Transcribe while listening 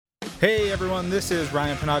Hey everyone, this is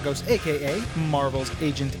Ryan Penagos, aka Marvel's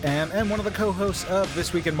Agent M, and one of the co-hosts of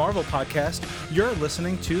This Week in Marvel podcast. You're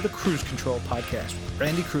listening to the Cruise Control podcast with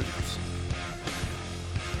Randy Cruz.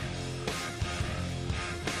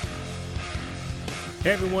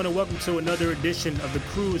 Hey everyone, and welcome to another edition of the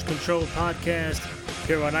Cruise Control podcast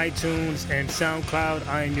here on iTunes and SoundCloud.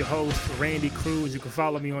 I am your host, Randy Cruz. You can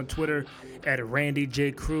follow me on Twitter at Randy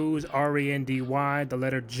J. Cruz, R-A-N-D-Y, the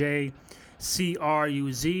letter J.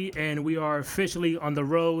 C-R-U-Z, and we are officially on the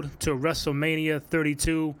road to WrestleMania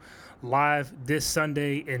 32 live this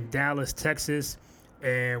Sunday in Dallas, Texas,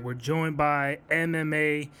 and we're joined by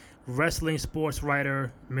MMA wrestling sports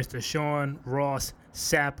writer Mr. Sean Ross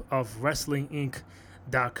Sapp of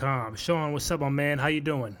WrestlingInc.com. Sean, what's up, my man? How you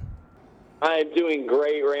doing? I'm doing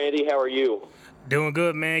great, Randy. How are you? Doing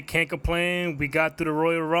good, man. Can't complain. We got through the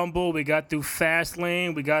Royal Rumble. We got through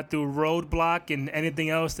Fastlane. We got through Roadblock and anything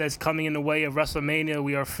else that's coming in the way of WrestleMania.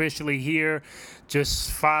 We are officially here, just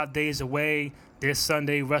 5 days away this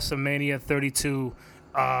Sunday, WrestleMania 32.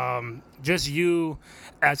 Just you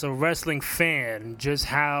as a wrestling fan, just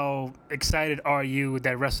how excited are you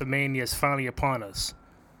that WrestleMania is finally upon us?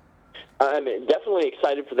 I'm definitely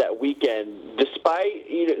excited for that weekend. Despite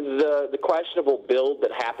the questionable build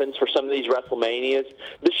that happens for some of these WrestleManias,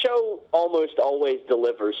 the show almost always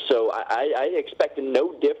delivers. So I expect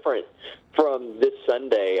no different from this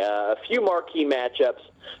Sunday. A few marquee matchups,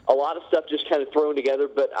 a lot of stuff just kind of thrown together,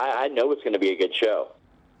 but I know it's going to be a good show.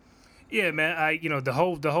 Yeah, man. The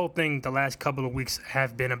whole thing the last couple of weeks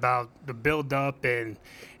have been about the build up and.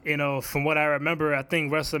 From what I remember, I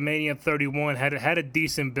think WrestleMania 31 had a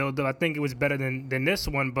decent build-up. I think it was better than this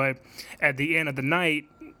one, but at the end of the night,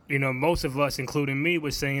 most of us, including me,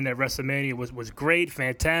 was saying that WrestleMania was great,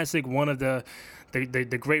 fantastic, one of the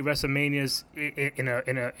great WrestleManias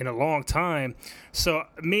in a long time. So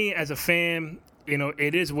me as a fan,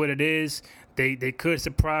 it is what it is. They could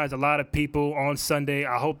surprise a lot of people on Sunday.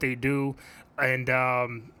 I hope they do, and.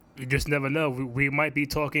 You just never know. We might be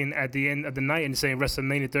talking at the end of the night and saying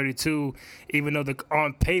WrestleMania 32, even though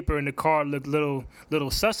on paper and the card looked little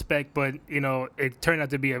suspect, but it turned out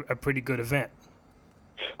to be a pretty good event.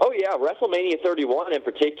 Oh yeah, WrestleMania 31 in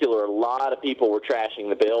particular, a lot of people were trashing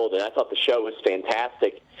the build, and I thought the show was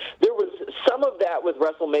fantastic. There was some of that with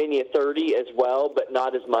WrestleMania 30 as well, but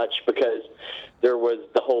not as much because there was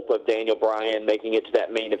the hope of Daniel Bryan making it to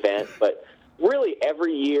that main event, but. Really,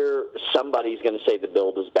 every year, somebody's going to say the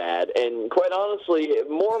build is bad, and quite honestly,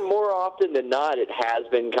 more often than not, it has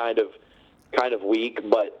been kind of weak.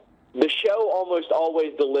 But the show almost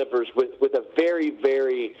always delivers, with a very,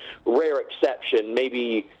 very rare exception.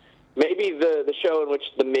 Maybe the show in which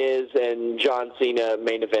The Miz and John Cena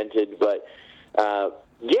main evented, but.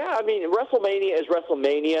 Yeah, I mean, WrestleMania is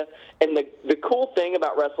WrestleMania, and the cool thing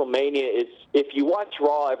about WrestleMania is if you watch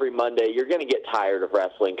Raw every Monday, you're going to get tired of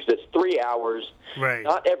wrestling because it's 3 hours. Right.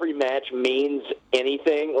 Not every match means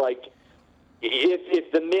anything. Like,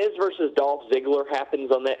 if The Miz versus Dolph Ziggler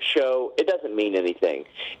happens on that show, it doesn't mean anything.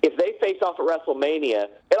 If they face off at WrestleMania,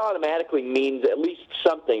 it automatically means at least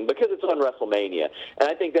something because it's on WrestleMania, and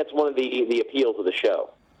I think that's one of the appeals of the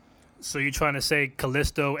show. So you're trying to say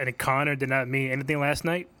Kalisto and Connor did not mean anything last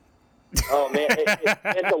night? Oh, man,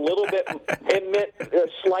 it's a little bit. It meant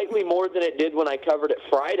slightly more than it did when I covered it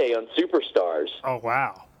Friday on Superstars. Oh,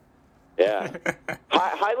 wow. Yeah.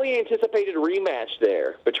 Highly anticipated rematch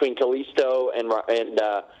there between Kalisto and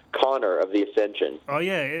Connor of the Ascension. Oh,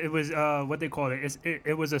 yeah, it was what they call it.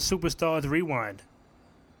 It was a Superstars rewind.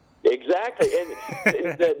 Exactly.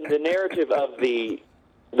 And the narrative of the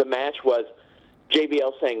match was,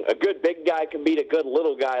 JBL saying, a good big guy can beat a good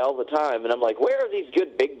little guy all the time. And I'm like, where are these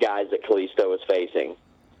good big guys that Kalisto is facing?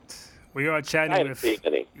 We are chatting I haven't seen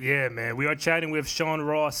any. Yeah, man. We are chatting with Sean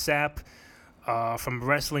Ross Sapp from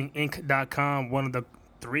WrestlingInc.com, one of the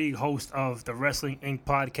 3 hosts of the Wrestling Inc.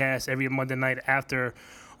 podcast every Monday night after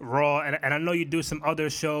Raw. And I know you do some other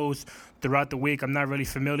shows throughout the week I'm not really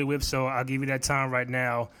familiar with, so I'll give you that time right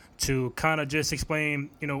now to kind of just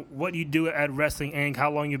explain, what you do at Wrestling Inc.,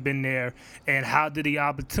 how long you've been there, and how did the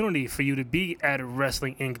opportunity for you to be at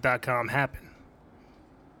WrestlingInc.com happen?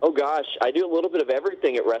 Oh, gosh, I do a little bit of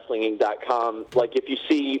everything at WrestlingInc.com. Like, if you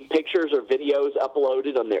see pictures or videos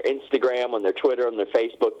uploaded on their Instagram, on their Twitter, on their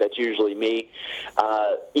Facebook, that's usually me.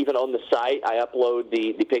 Even on the site, I upload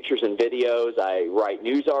the pictures and videos. I write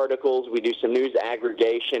news articles. We do some news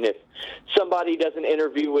aggregation. If somebody does an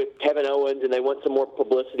interview with Kevin Owens and they want some more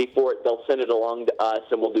publicity for it, they'll send it along to us,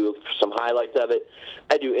 and we'll do some highlights of it.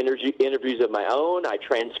 I do interviews of my own. I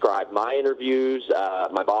transcribe my interviews,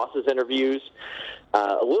 my boss's interviews.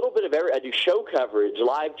 A little bit of I do show coverage,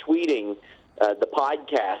 live tweeting, the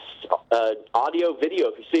podcast, audio, video.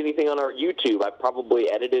 If you see anything on our YouTube, I probably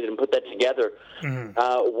edited and put that together.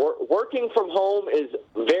 Working from home is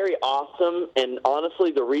very awesome, and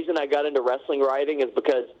honestly, the reason I got into wrestling writing is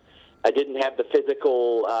because I didn't have the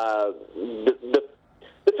physical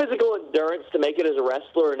the physical endurance to make it as a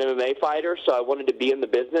wrestler and MMA fighter, so I wanted to be in the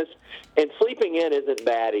business. And sleeping in isn't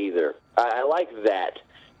bad either. I like that.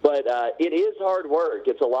 But it is hard work.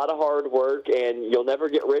 It's a lot of hard work, and you'll never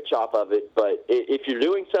get rich off of it. But if you're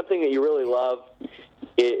doing something that you really love,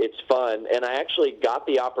 it's fun. And I actually got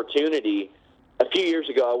the opportunity a few years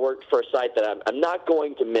ago. I worked for a site that I'm not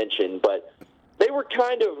going to mention, but they were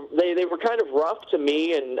kind of rough to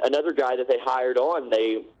me and another guy that they hired on.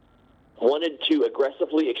 They wanted to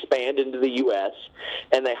aggressively expand into the U.S.,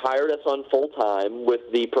 and they hired us on full-time with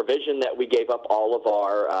the provision that we gave up all of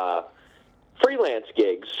our freelance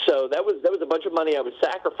gigs. So that was a bunch of money I was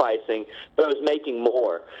sacrificing, but I was making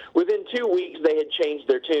more. Within 2 weeks, they had changed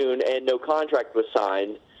their tune, and no contract was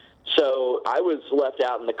signed. So I was left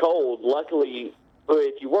out in the cold. Luckily,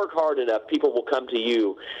 if you work hard enough, people will come to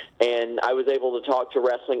you. And I was able to talk to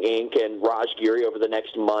Wrestling Inc. and Raj Giri over the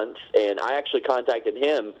next month, and I actually contacted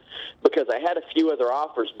him because I had a few other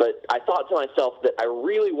offers, but I thought to myself that I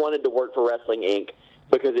really wanted to work for Wrestling Inc.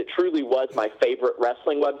 because it truly was my favorite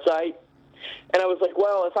wrestling website. And I was like,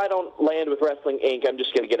 well, if I don't land with Wrestling Inc., I'm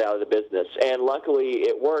just going to get out of the business. And luckily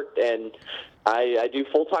it worked, and I do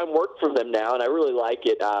full-time work for them now, and I really like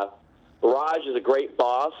it. Raj is a great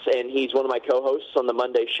boss, and he's one of my co-hosts on the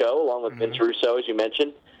Monday show, along with Vince Russo, as you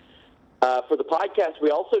mentioned. For the podcast, we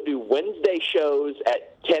also do Wednesday shows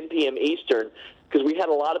at 10 p.m. Eastern, because we had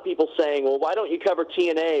a lot of people saying, well, why don't you cover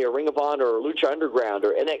TNA or Ring of Honor or Lucha Underground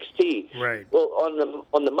or NXT? Right. Well,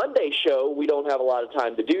 on the Monday show, we don't have a lot of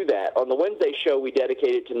time to do that. On the Wednesday show, we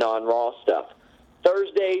dedicate it to non-Raw stuff.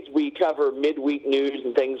 Thursdays, we cover midweek news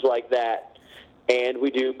and things like that, and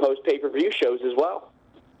we do post-pay-per-view shows as well.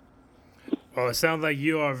 Well, it sounds like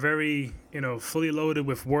you are very, fully loaded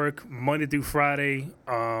with work Monday through Friday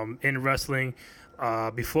in wrestling.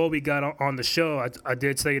 Before we got on the show, I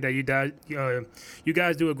did say that you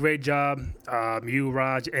guys do a great job. You,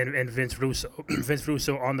 Raj, and Vince Russo. Vince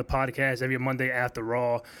Russo on the podcast every Monday after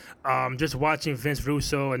Raw. Just watching Vince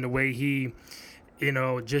Russo and the way he,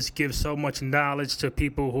 just gives so much knowledge to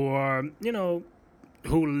people who are,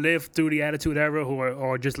 who lived through the Attitude Era, who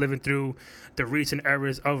are just living through the recent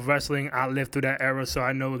eras of wrestling. I lived through that era, so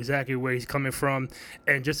I know exactly where he's coming from.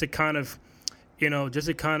 And just the kind of,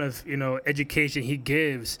 education he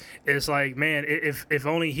gives, it's like, man, if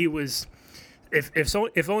only he was,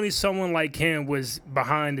 if only someone like him was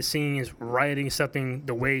behind the scenes writing something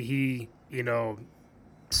the way he,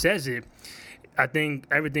 says it, I think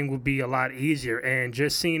everything would be a lot easier. And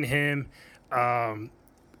just seeing him,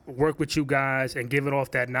 work with you guys and giving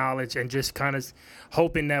off that knowledge and just kind of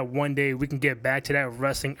hoping that one day we can get back to that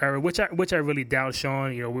wrestling era, which I really doubt, Sean.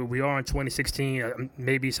 We are in 2016.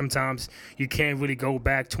 Maybe sometimes you can't really go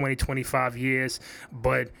back 20, 25 years.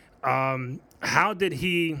 But how did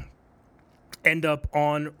he end up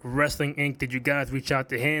on Wrestling Inc.? Did you guys reach out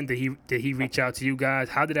to him? Did he reach out to you guys?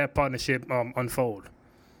 How did that partnership unfold?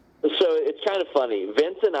 So it's kind of funny.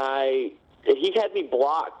 Vince and I, he had me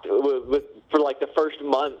blocked for like the first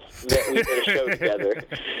month that we did a show together,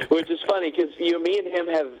 which is funny because me and him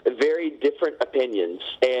have very different opinions,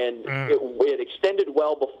 and it extended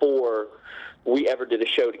well before we ever did a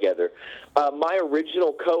show together. My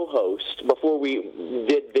original co-host, before we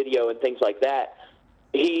did video and things like that,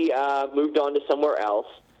 he moved on to somewhere else.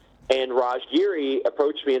 And Raj Giri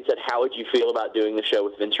approached me and said, how would you feel about doing the show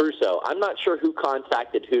with Vince Russo? I'm not sure who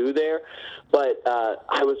contacted who there, but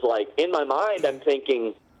I was like, in my mind, I'm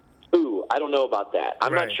thinking, ooh, I don't know about that.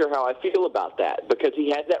 I'm not sure how I feel about that because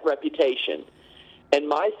he had that reputation. And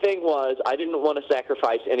my thing was I didn't want to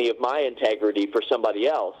sacrifice any of my integrity for somebody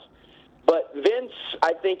else. But Vince,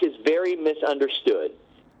 I think, is very misunderstood.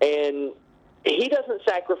 And he doesn't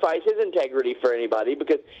sacrifice his integrity for anybody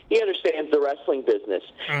because he understands the wrestling business.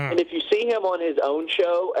 And if you see him on his own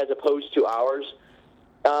show as opposed to ours,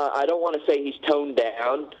 I don't want to say he's toned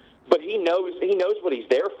down, but he knows what he's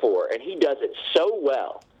there for, and he does it so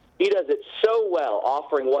well. He does it so well,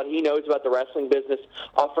 offering what he knows about the wrestling business,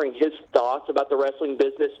 offering his thoughts about the wrestling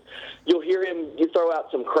business. You'll hear him throw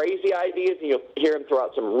out some crazy ideas, and you'll hear him throw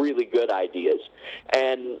out some really good ideas.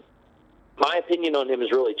 And my opinion on him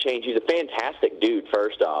has really changed. He's a fantastic dude,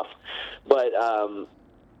 first off. But,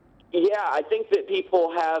 I think that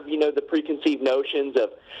people have, the preconceived notions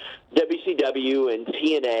of WCW and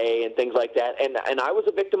TNA and things like that. And I was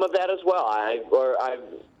a victim of that as well.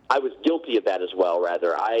 I was guilty of that as well,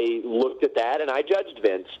 rather. I looked at that and I judged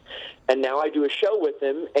Vince. And now I do a show with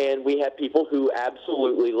him, and we have people who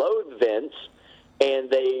absolutely loathe Vince, and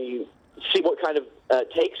they see what kind of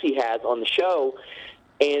takes he has on the show,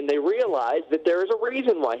 and they realize that there is a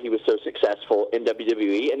reason why he was so successful in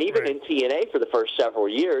WWE and even in TNA for the first several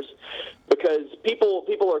years, because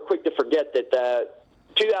people are quick to forget that the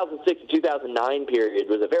 2006 to 2009 period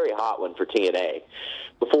was a very hot one for TNA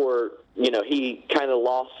before, he kind of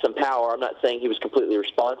lost some power. I'm not saying he was completely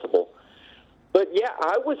responsible. But, yeah,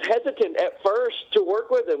 I was hesitant at first to work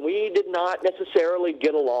with him. We did not necessarily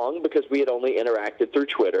get along because we had only interacted through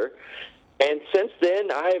Twitter. And since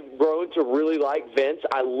then, I've grown to really like Vince.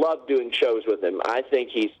 I love doing shows with him. I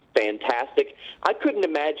think he's fantastic. I couldn't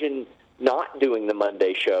imagine not doing the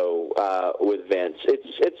Monday show with Vince.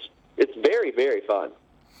 It's very, very fun.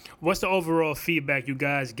 What's the overall feedback you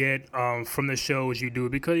guys get from the shows you do?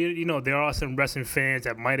 Because, there are some wrestling fans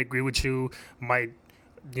that might agree with you, might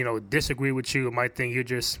disagree with you, might think you're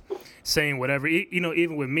just saying whatever.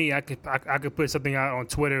 Even with me, I could put something out on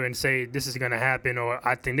Twitter and say this is going to happen, or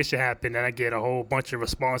I think this should happen, and I get a whole bunch of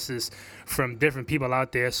responses from different people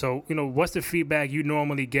out there. So, what's the feedback you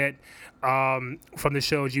normally get from the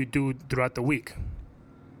shows you do throughout the week?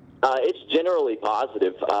 It's generally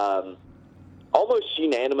positive, almost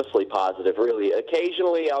unanimously positive, really.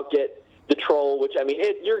 Occasionally, I'll get the troll, which,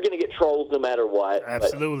 you're going to get trolls no matter what.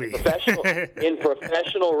 Absolutely. In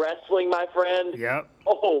professional wrestling, my friend, yep.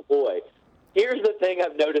 Oh, boy. Here's the thing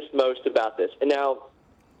I've noticed most about this. And now,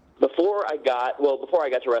 before I got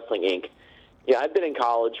to Wrestling Inc., I've been in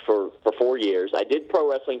college for 4 years. I did pro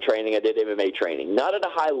wrestling training. I did MMA training. Not at a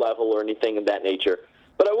high level or anything of that nature,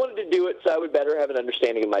 but I wanted to do it so I would better have an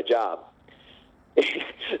understanding of my job.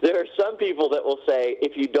 There are some people that will say,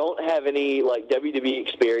 if you don't have any WWE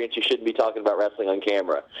experience, you shouldn't be talking about wrestling on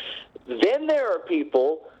camera. Then there are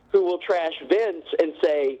people who will trash Vince and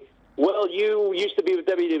say, well, you used to be with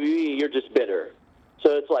WWE, you're just bitter.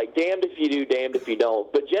 So it's like, damned if you do, damned if you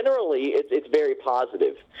don't. But generally, it's very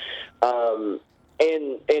positive. And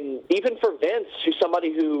even for Vince, who's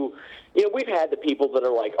somebody who, we've had the people that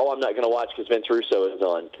are like, oh, I'm not going to watch because Vince Russo is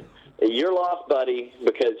on. You're lost, buddy,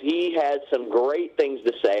 because he has some great things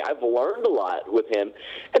to say. I've learned a lot with him.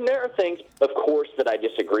 And there are things, of course, that I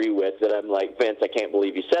disagree with that I'm like, Vince, I can't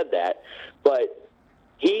believe you said that. But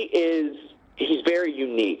he's very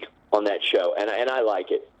unique on that show, and I like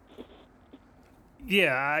it.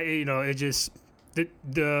 Yeah, it just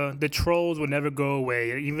the trolls will never go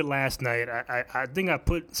away. Even last night, I think I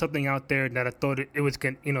put something out there that I thought it was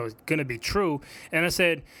gonna be true, and I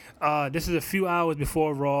said this is a few hours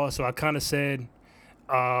before Raw, so I kind of said,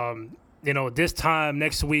 this time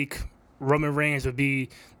next week, Roman Reigns would be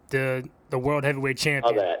the world heavyweight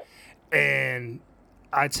champion. And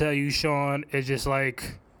I tell you, Sean, it's just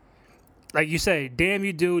like you say, damn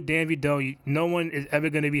you do, damn you don't. No one is ever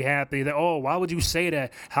going to be happy. That, oh, why would you say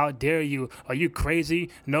that? How dare you? Are you crazy?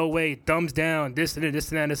 No way. Thumbs down. This and this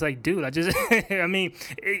and that. And it's like, dude,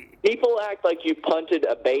 people act like you punted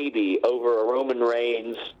a baby over a Roman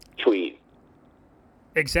Reigns tweet.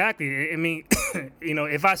 Exactly.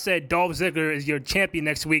 If I said Dolph Ziggler is your champion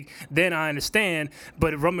next week, then I understand.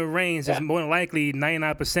 But Roman Reigns is more than likely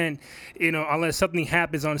 99%, unless something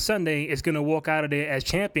happens on Sunday, is going to walk out of there as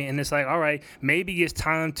champion. And it's like, all right, maybe it's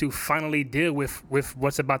time to finally deal with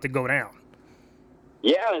what's about to go down.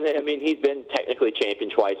 Yeah, he's been technically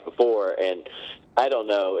champion twice before, and I don't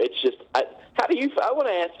know. It's just, I want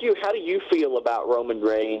to ask you, how do you feel about Roman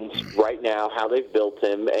Reigns right now, how they've built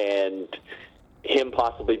him, and him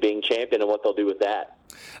possibly being champion and what they'll do with that?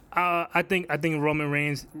 I think Roman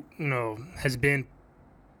Reigns, has been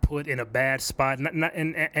put in a bad spot.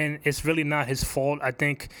 And it's really not his fault. I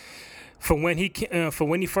think from when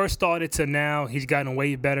he first started to now, he's gotten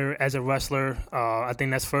way better as a wrestler. I think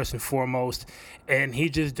that's first and foremost. And he's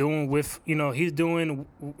just doing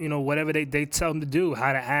whatever they tell him to do,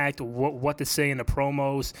 how to act, what to say in the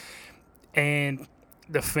promos, and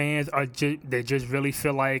the fans they just really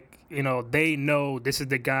feel like, they know this is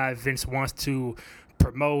the guy Vince wants to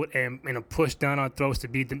promote and push down our throats to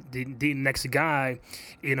be the next guy,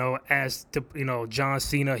 as to John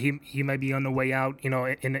Cena, he might be on the way out,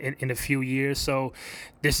 in a few years. So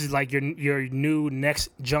this is like your new next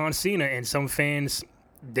John Cena, and some fans,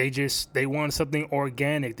 they want something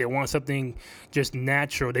organic. They want something just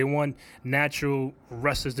natural. They want natural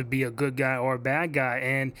wrestlers to be a good guy or a bad guy.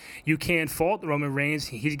 And you can't fault Roman Reigns.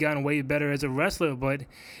 He's gotten way better as a wrestler. But,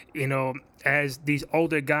 as these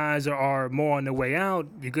older guys are more on the way out,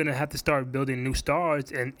 you're going to have to start building new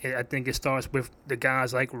stars. And I think it starts with the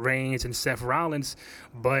guys like Reigns and Seth Rollins.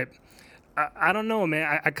 But I don't know,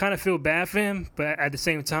 man. I kind of feel bad for him, but at the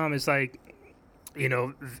same time, it's like,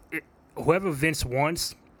 whoever Vince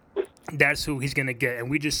wants, that's who he's going to get. And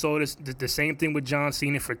we just saw the same thing with John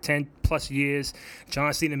Cena for 10-plus years.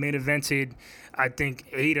 John Cena main evented, I think,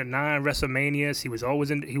 8 or 9 WrestleManias. He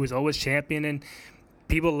was always champion, and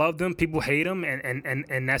people loved him, people hate him,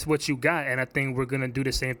 and that's what you got. And I think we're going to do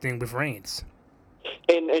the same thing with Reigns.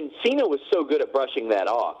 And Cena was so good at brushing that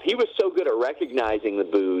off. He was so good at recognizing the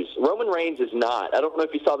boos. Roman Reigns is not. I don't know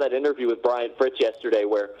if you saw that interview with Brian Fritz yesterday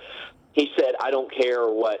where he said, I don't care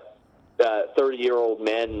what 30-year-old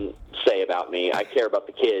men say about me. I care about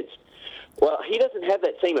the kids. Well, he doesn't have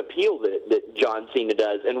that same appeal that John Cena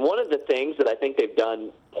does. And one of the things that I think they've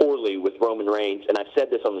done poorly with Roman Reigns, and I've said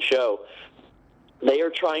this on the show, they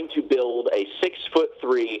are trying to build a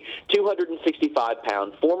 6'3",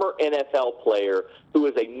 265-pound former NFL player who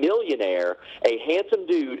is a millionaire, a handsome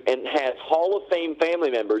dude, and has Hall of Fame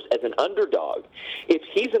family members as an underdog. If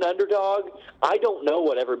he's an underdog, I don't know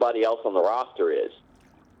what everybody else on the roster is.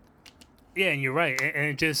 Yeah, and you're right. And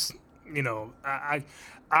it just, I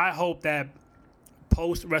hope that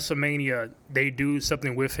post WrestleMania they do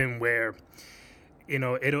something with him where,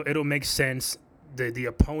 it'll make sense. The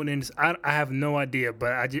opponents, I have no idea,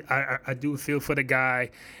 but I do feel for the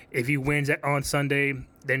guy. If he wins on Sunday,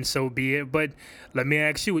 then so be it. But let me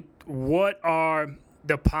ask you, what are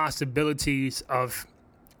the possibilities of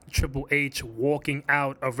Triple H walking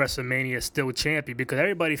out of WrestleMania still champion? Because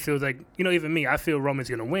everybody feels like, even me, I feel Roman's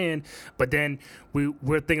going to win, but then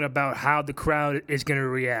we're thinking about how the crowd is going to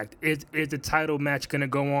react. Is the title match going to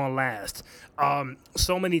go on last?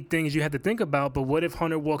 So many things you have to think about, but what if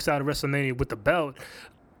Hunter walks out of WrestleMania with the belt?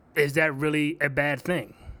 Is that really a bad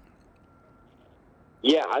thing?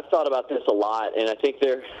 Yeah, I've thought about this a lot, and I think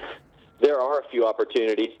there are a few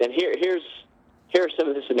opportunities. And here are some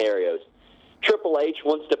of the scenarios. Triple H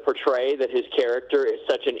wants to portray that his character is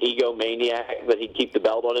such an egomaniac that he'd keep the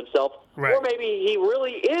belt on himself. Right. Or maybe he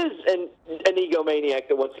really is an egomaniac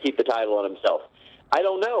that wants to keep the title on himself. I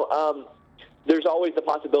don't know. There's always the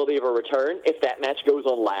possibility of a return if that match goes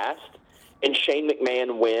on last and Shane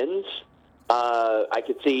McMahon wins. I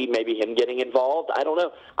could see maybe him getting involved. I don't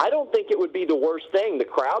know. I don't think it would be the worst thing. The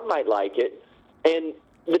crowd might like it, and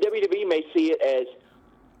the WWE may see it as,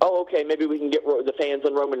 oh, okay, maybe we can get the fans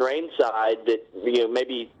on Roman Reigns' side that,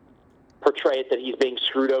 maybe portray it that he's being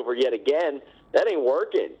screwed over yet again. That ain't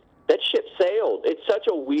working. That ship sailed. It's such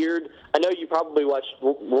a weird – I know you probably watched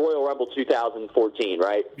Royal Rumble 2014,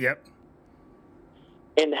 right? Yep.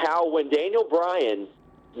 And how when Daniel Bryan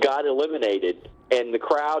got eliminated and the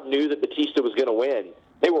crowd knew that Batista was going to win,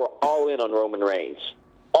 they were all in on Roman Reigns,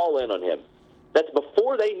 all in on him. That's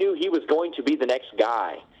before they knew he was going to be the next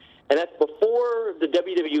guy. And that's before the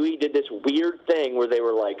WWE did this weird thing where they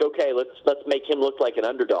were like, okay, let's make him look like an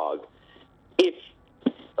underdog. And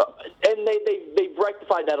they've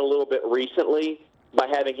rectified that a little bit recently by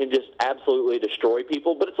having him just absolutely destroy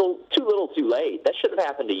people, but it's too little too late. That should have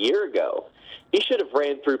happened a year ago. He should have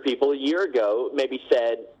ran through people a year ago, maybe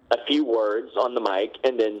said a few words on the mic,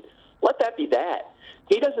 and then let that be that.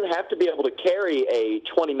 He doesn't have to be able to carry a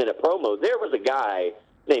 20-minute promo. There was a guy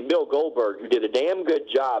named Bill Goldberg who did a damn good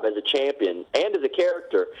job as a champion and as a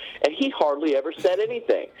character, and he hardly ever said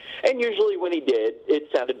anything. And usually when he did, it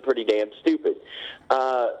sounded pretty damn stupid. So,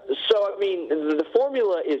 I mean, the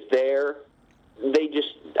formula is there.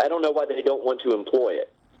 I don't know why they don't want to employ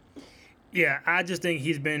it. Yeah, I just think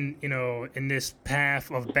he's been, in this path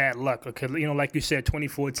of bad luck. Because, like you said,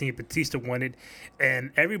 2014, Batista won it,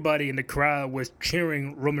 and everybody in the crowd was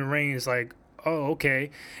cheering Roman Reigns like, oh,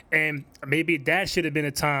 okay. And maybe that should have been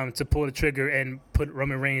a time to pull the trigger and put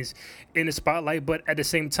Roman Reigns in the spotlight. But at the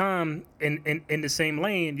same time, in the same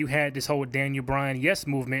lane, you had this whole Daniel Bryan yes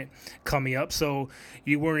movement coming up. So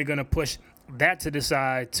you weren't going to push that to the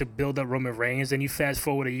side to build up Roman Reigns. And you fast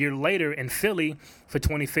forward a year later in Philly for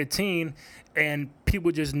 2015, and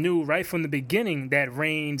people just knew right from the beginning that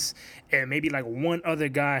Reigns and maybe like one other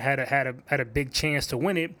guy had a big chance to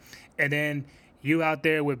win it. And then you out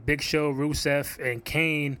there with Big Show, Rusev, and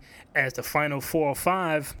Kane as the final 4 or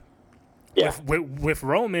 5. Yeah. With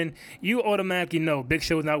Roman, you automatically know Big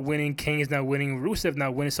Show's not winning, Kane's not winning, Rusev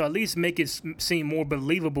not winning. So at least make it seem more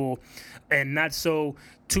believable and not so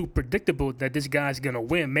too predictable that this guy's going to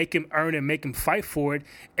win. Make him earn it, make him fight for it,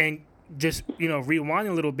 and just, rewind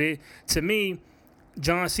a little bit. To me,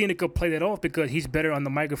 John Cena could play that off because he's better on the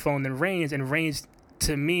microphone than Reigns, and Reigns,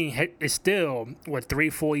 to me, is still,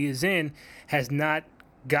 3-4 years in, has not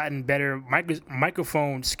gotten better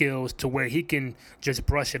microphone skills to where he can just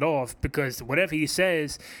brush it off, because whatever he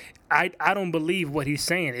says, I don't believe what he's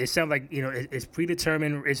saying. It sounds like, it's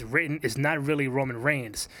predetermined, it's written, it's not really Roman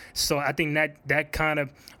Reigns. So I think that kind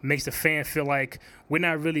of makes the fan feel like we're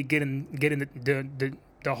not really getting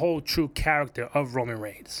the whole true character of Roman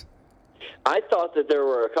Reigns. I thought that there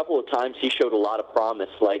were a couple of times he showed a lot of promise.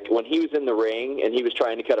 Like when he was in the ring and he was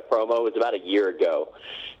trying to cut a promo, it was about a year ago.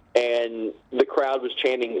 And the crowd was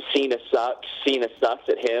chanting, Cena sucks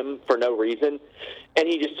at him for no reason. And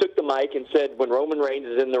he just took the mic and said, when Roman Reigns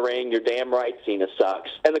is in the ring, you're damn right Cena sucks.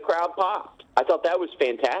 And the crowd popped. I thought that was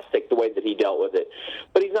fantastic, the way that he dealt with it.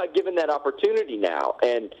 But he's not given that opportunity now.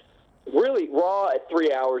 And really, Raw at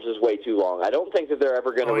 3 hours is way too long. I don't think that they're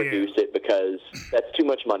ever going to reduce it, because that's too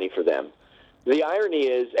much money for them. The irony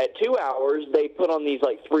is, at 2 hours, they put on these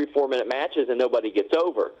 3-4 minute matches and nobody gets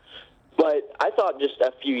over. But I thought just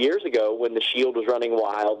a few years ago, when the Shield was running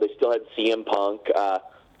wild, they still had CM Punk.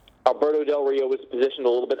 Alberto Del Rio was positioned a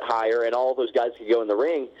little bit higher, and all of those guys could go in the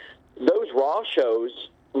ring. Those Raw shows,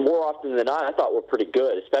 more often than not, I thought were pretty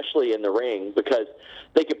good, especially in the ring, because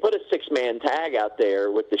they could put a 6-man tag out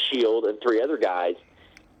there with the Shield and 3 other guys,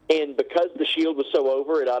 and because the Shield was so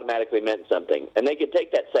over, it automatically meant something. And they could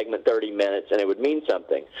take that segment 30 minutes, and it would mean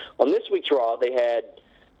something. On this week's Raw, they had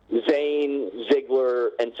Zayn, Ziggler,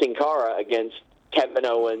 and Sin Cara against Kevin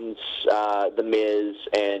Owens, The Miz,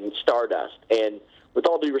 and Stardust. And with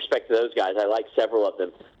all due respect to those guys, I like several of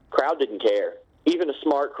them. Crowd didn't care. Even a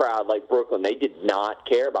smart crowd like Brooklyn, they did not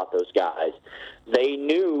care about those guys. They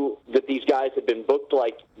knew that these guys had been booked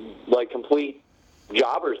like complete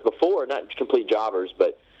jobbers before, not complete jobbers,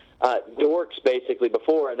 but dorks basically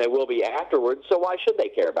before, and they will be afterwards, so why should they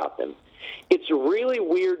care about them? It's really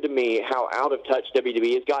weird to me how out of touch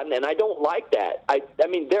WWE has gotten, and I don't like that. I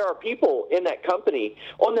mean, there are people in that company,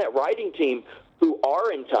 on that writing team, who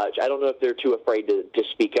are in touch. I don't know if they're too afraid to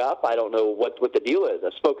speak up. I don't know what the deal is.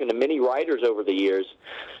 I've spoken to many writers over the years,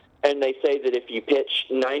 and they say that if you pitch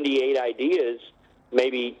 98 ideas,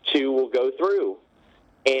 maybe 2 will go through.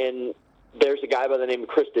 And there's a guy by the name of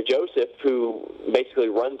Chris DeJoseph who basically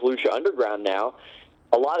runs Lucha Underground now.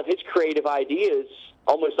 A lot of his creative ideas,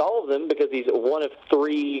 almost all of them, because he's one of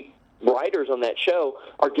 3 writers on that show,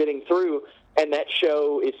 are getting through, and that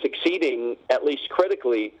show is succeeding, at least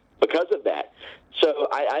critically, because of that. So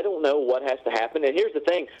I don't know what has to happen. And here's the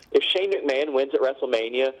thing. If Shane McMahon wins at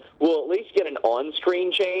WrestleMania, we'll at least get an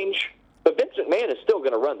on-screen change, but Vince McMahon is still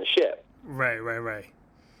going to run the ship. Right.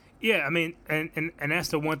 Yeah, I mean, and that's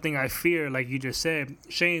the one thing I fear, like you just said.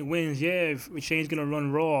 Shane wins, Shane's going to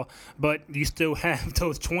run Raw, but you still have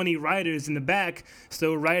those 20 writers in the back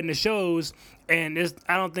still writing the shows, and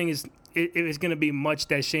I don't think it's going to be much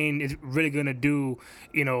that Shane is really going to do,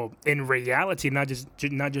 in reality, not just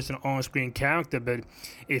an on-screen character, but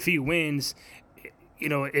if he wins,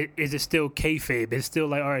 is it still kayfabe? It's still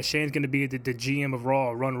like, all right, Shane's going to be the GM of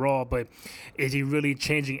Raw, run Raw, but is he really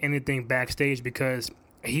changing anything backstage? Because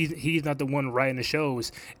he's not the one writing the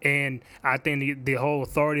shows, and I think the whole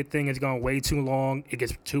authority thing has gone way too long. It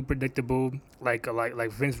gets too predictable. Like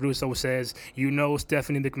Vince Russo says,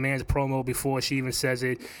 Stephanie McMahon's promo before she even says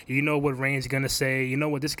it. You know what Reigns is gonna say. You know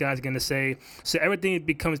what this guy's gonna say. So everything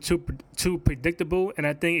becomes too predictable, and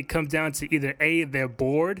I think it comes down to either A, they're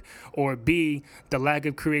bored, or B, the lack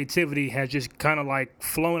of creativity has just kind of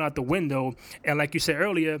flown out the window. And like you said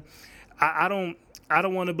earlier, I don't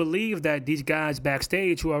want to believe that these guys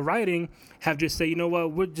backstage who are writing have just said, you know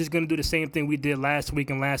what, we're just going to do the same thing we did last week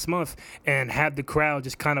and last month and have the crowd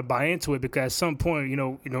just kind of buy into it, because at some point,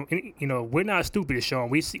 we're not stupid, Sean.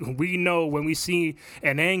 We know when we see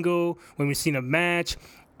an angle, when we see a match,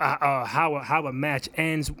 how a match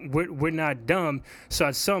ends, we're not dumb. So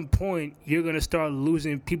at some point, you're going to start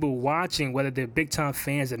losing people watching, whether they're big-time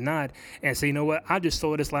fans or not, and say, you know what, I just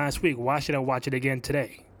saw this last week. Why should I watch it again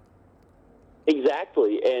today?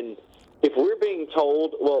 Exactly, and if we're being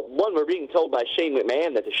told, we're being told by Shane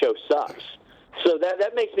McMahon that the show sucks. So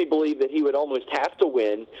that makes me believe that he would almost have to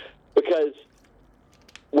win, because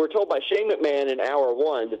we're told by Shane McMahon in hour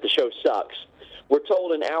 1 that the show sucks. We're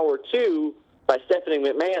told in hour 2 by Stephanie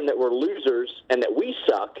McMahon that we're losers and that we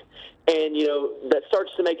suck, and, that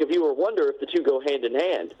starts to make a viewer wonder if the two go hand in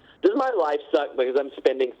hand. Does my life suck because I'm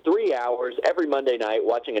spending 3 hours every Monday night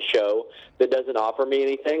watching a show that doesn't offer me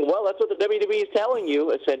anything? Well, that's what the WWE is telling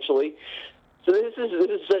you, essentially. So this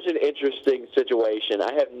is such an interesting situation.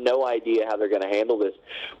 I have no idea how they're going to handle this.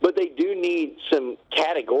 But they do need some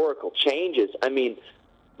categorical changes. I mean,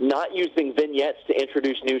 not using vignettes to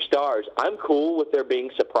introduce new stars. I'm cool with there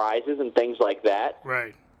being surprises and things like that.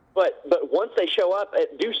 Right. But once they show up,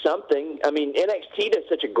 do something. I mean, NXT does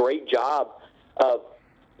such a great job of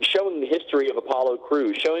showing the history of Apollo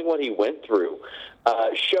Crews, showing what he went through,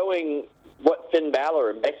 showing what Finn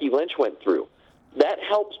Balor and Becky Lynch went through. That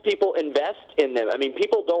helps people invest in them. I mean,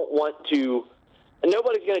 people don't want to –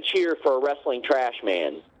 nobody's going to cheer for a wrestling trash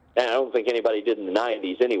man. And I don't think anybody did in the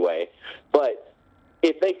 90s anyway. But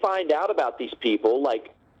if they find out about these people,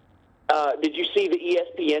 like did you see the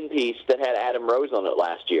ESPN piece that had Adam Rose on it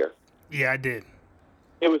last year? Yeah, I did.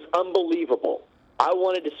 It was unbelievable. I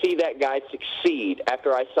wanted to see that guy succeed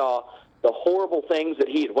after I saw the horrible things that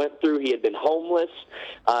he had went through. He had been homeless.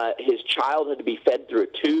 His child had to be fed through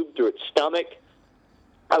a tube, through its stomach.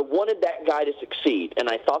 I wanted that guy to succeed, and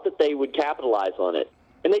I thought that they would capitalize on it,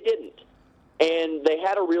 and they didn't. And they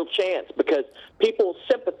had a real chance because people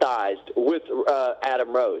sympathized with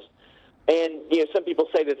Adam Rose. And, some people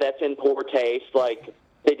say that that's in poor taste, like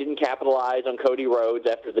they didn't capitalize on Cody Rhodes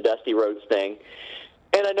after the Dusty Rhodes thing.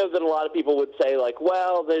 And I know that a lot of people would say, like,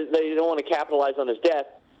 well, they don't want to capitalize on his death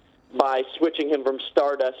by switching him from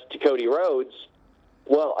Stardust to Cody Rhodes.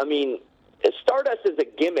 Well, I mean, Stardust is a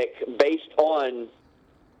gimmick based on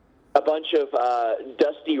a bunch of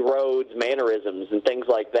Dusty Rhodes mannerisms and things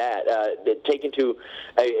like that taken to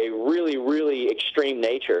a really, really extreme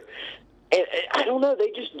nature. And I don't know,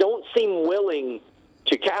 they just don't seem willing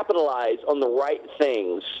to capitalize on the right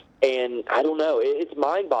things. And I don't know, it's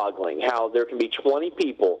mind-boggling how there can be 20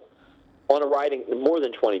 people on a writing, more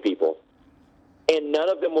than 20 people, and none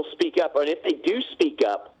of them will speak up. And if they do speak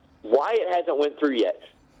up, why it hasn't went through yet.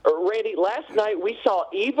 Randy, last night we saw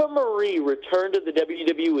Eva Marie return to the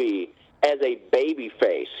WWE as a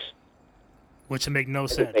babyface. Which would make no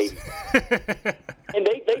sense. And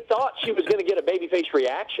they thought she was going to get a babyface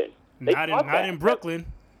reaction. Not in Brooklyn.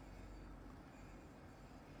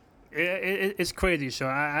 It's crazy, so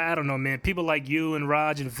I don't know, man. People like you and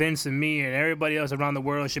Raj and Vince and me and everybody else around the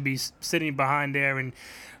world should be sitting behind there and,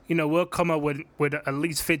 we'll come up with at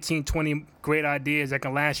least 15, 20 great ideas that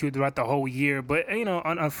can last you throughout the whole year. But,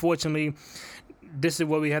 unfortunately, this is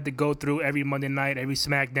what we have to go through every Monday night, every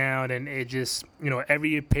SmackDown, and it just,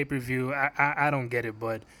 every pay-per-view. I don't get it,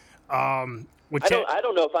 but I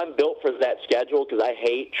don't know if I'm built for that schedule because I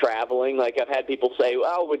hate traveling. Like, I've had people say,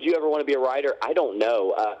 "Oh, would you ever want to be a writer?" I don't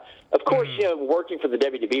know. Of course, working for the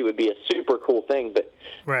WWE would be a super cool thing, but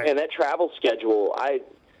right. And that travel schedule, I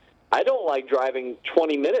don't like driving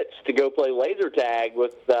 20 minutes to go play laser tag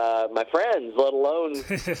with my friends, let alone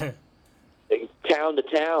town to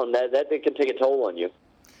town. That can take a toll on you.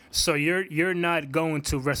 So you're not going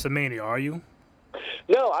to WrestleMania, are you?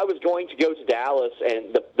 No, I was going to go to Dallas,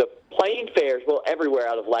 and the plane fares, well, everywhere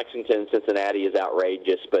out of Lexington and Cincinnati is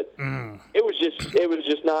outrageous, but it was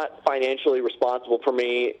just not financially responsible for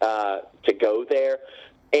me to go there.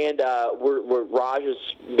 And Raj is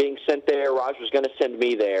being sent there. Raj was going to send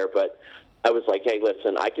me there, but I was like, hey,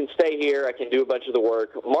 listen, I can stay here. I can do a bunch of the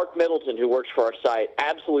work. Mark Middleton, who works for our site,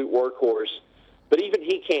 absolute workhorse, but even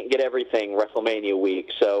he can't get everything WrestleMania week.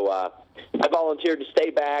 So I volunteered to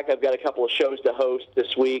stay back. I've got a couple of shows to host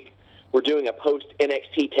this week. We're doing a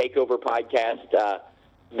post-NXT TakeOver podcast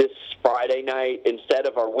this Friday night instead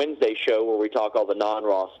of our Wednesday show where we talk all the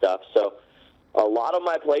non-Raw stuff. So a lot on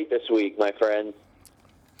my plate this week, my friend.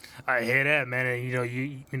 I hear that, man. And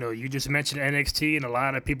you just mentioned NXT, and a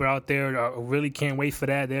lot of people out there really can't wait for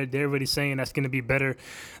that. They're really saying that's going to be better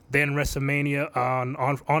than WrestleMania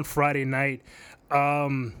on Friday night.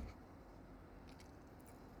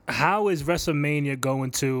 How is WrestleMania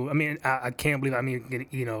going to? I mean, I can't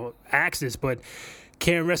believe. Ask this, but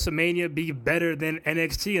can WrestleMania be better than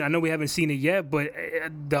NXT? And I know we haven't seen it yet, but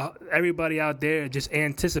everybody out there just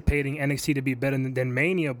anticipating NXT to be better than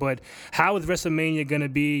Mania. But how is WrestleMania going to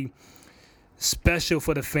be special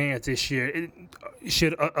for the fans this year?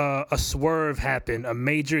 Should a swerve happen, a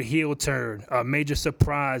major heel turn, a major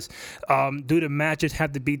surprise? Do the matches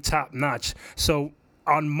have to be top notch? So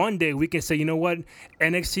on Monday, we can say, you know what,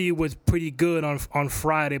 NXT was pretty good on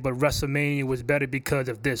Friday, but WrestleMania was better because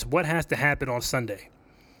of this. What has to happen on Sunday?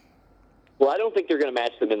 Well, I don't think they're going to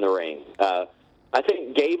match them in the ring. I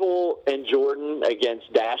think Gable and Jordan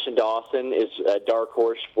against Dash and Dawson is a dark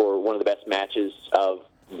horse for one of the best matches of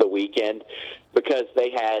the weekend because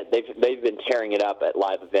they've been tearing it up at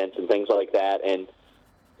live events and things like that. And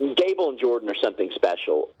Gable and Jordan are something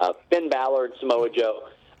special. Finn Balor and Samoa Joe.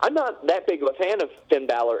 I'm not that big of a fan of Finn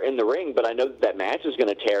Balor in the ring, but I know that match is going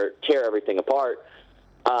to tear everything apart.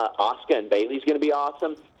 Asuka and Bayley's going to be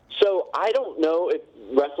awesome. So I don't know if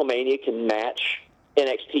WrestleMania can match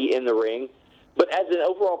NXT in the ring, but as an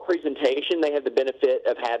overall presentation, they have the benefit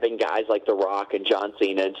of having guys like The Rock and John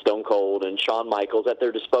Cena and Stone Cold and Shawn Michaels at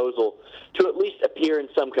their disposal to at least appear in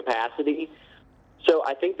some capacity. So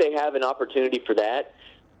I think they have an opportunity for that.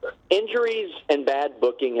 injuries and bad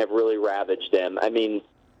booking have really ravaged them. I mean,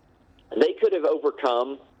 they could have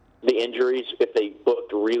overcome the injuries if they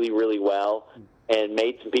booked really, really well and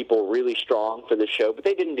made some people really strong for the show, but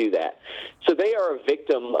they didn't do that. So they are a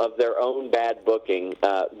victim of their own bad booking.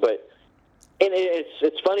 And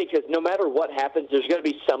it's funny because no matter what happens, there's going to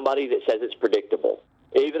be somebody that says it's predictable,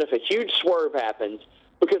 even if a huge swerve happens,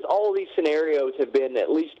 because all these scenarios have been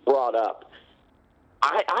at least brought up.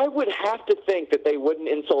 I would have to think that they wouldn't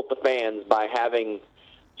insult the fans by having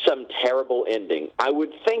some terrible ending. I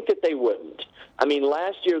would think that they wouldn't. I mean,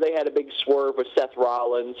 last year they had a big swerve with Seth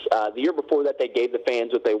Rollins. The year before that, they gave the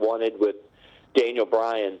fans what they wanted with Daniel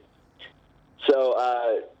Bryan.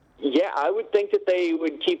 So, yeah, I would think that they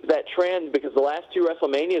would keep that trend because the last two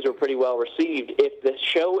WrestleManias were pretty well received. If the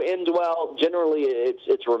show ends well, generally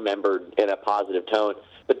it's remembered in a positive tone.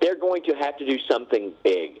 But they're going to have to do something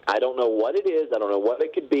big. I don't know what it is. I don't know what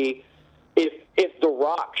it could be. If The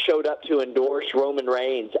Rock showed up to endorse Roman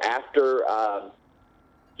Reigns after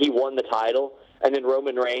he won the title, and then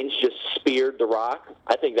Roman Reigns just speared The Rock,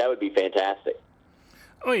 I think that would be fantastic.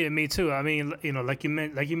 Oh yeah, me too. I mean, like you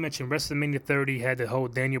mentioned, WrestleMania 30 had the whole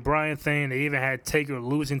Daniel Bryan thing. They even had Taker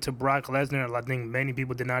losing to Brock Lesnar. I think many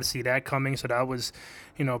people did not see that coming, so that was,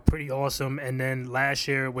 pretty awesome. And then last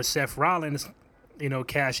year with Seth Rollins,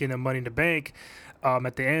 cashing the Money in the Bank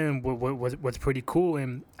at the end was pretty cool.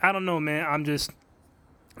 And I don't know, man. I'm just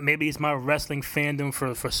maybe it's my wrestling fandom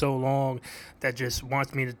for so long that just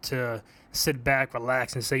wants me to sit back,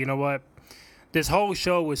 relax, and say, you know what, this whole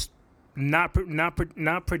show was not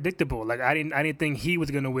predictable. Like I didn't think he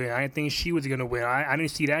was gonna win. I didn't think she was gonna win. I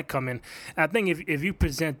didn't see that coming. I think if you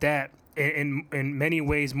present that in many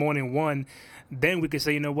ways more than one, then we could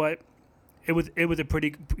say, you know what, it was a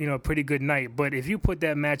pretty good night. But if you put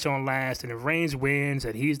that match on last and if Reigns wins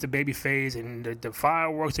and he's the babyface and the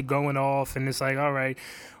fireworks are going off and it's like, all right,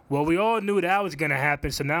 well, we all knew that was gonna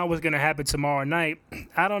happen, so now what's gonna happen tomorrow night?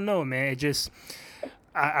 I don't know, man. It just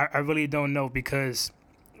I really don't know because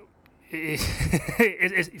it's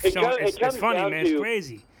funny, man. It's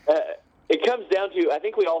crazy. It comes down to, I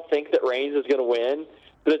think we all think that Reigns is going to win,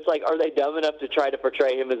 but it's like, are they dumb enough to try to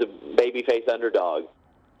portray him as a babyface underdog?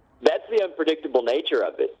 That's the unpredictable nature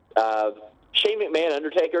of it. Shane McMahon,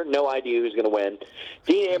 Undertaker, no idea who's going to win.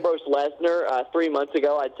 Dean Ambrose, Lesnar, 3 months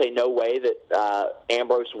ago, I'd say no way that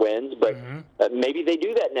Ambrose wins, but maybe they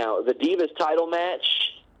do that now. The Divas title match,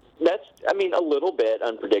 that's, a little bit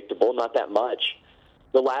unpredictable, not that much.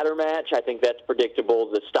 The ladder match, I think that's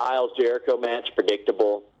predictable. The Styles-Jericho match,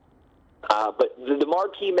 predictable. But the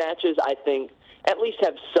marquee matches, I think, at least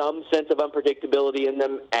have some sense of unpredictability in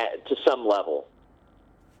them to some level.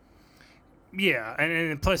 Yeah,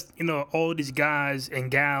 and plus, all these guys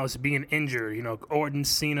and gals being injured, Orton,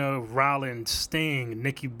 Cena, Rollins, Sting,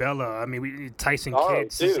 Nikki Bella, Tyson Kidd,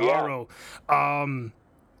 Cesaro. Yeah.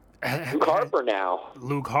 Luke Harper now.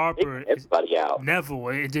 Luke Harper. Everybody out. Neville.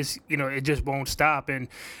 It just, it just won't stop. And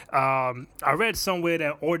I read somewhere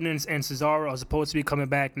that Ordinance and Cesaro are supposed to be coming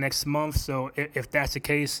back next month. So if that's the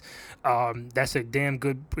case, that's a damn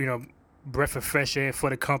good, breath of fresh air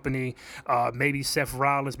for the company. Maybe Seth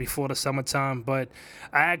Rollins before the summertime. But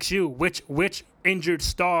I ask you, which injured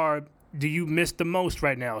star do you miss the most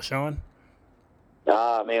right now, Sean?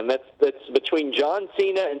 Man, that's between John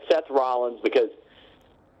Cena and Seth Rollins because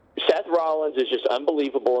Seth Rollins is just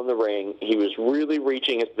unbelievable in the ring. He was really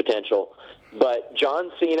reaching his potential. But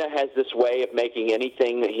John Cena has this way of making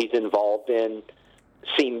anything that he's involved in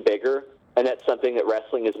seem bigger, and that's something that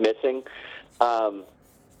wrestling is missing.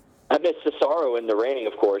 I miss Cesaro in the ring,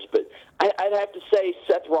 of course, but I'd have to say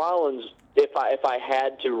Seth Rollins if I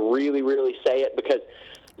had to really, really say it, because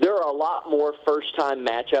there are a lot more first-time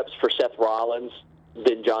matchups for Seth Rollins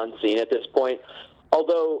than John Cena at this point.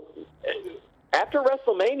 Although after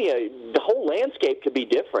WrestleMania, the whole landscape could be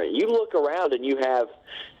different. You look around and you have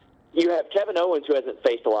Kevin Owens, who hasn't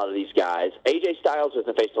faced a lot of these guys. AJ Styles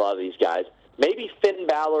hasn't faced a lot of these guys. Maybe Finn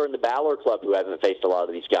Balor and the Balor Club, who haven't faced a lot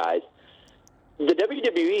of these guys. The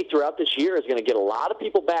WWE throughout this year is going to get a lot of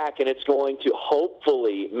people back, and it's going to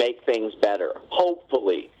hopefully make things better.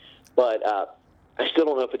 Hopefully. But I still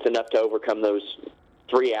don't know if it's enough to overcome those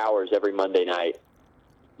 3 hours every Monday night.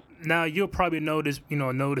 Now, you'll probably notice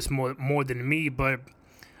more than me, but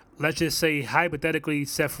let's just say, hypothetically,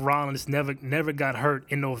 Seth Rollins never got hurt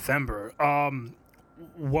in November.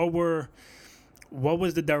 What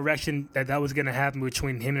was the direction that was going to happen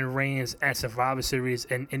between him and Reigns at Survivor Series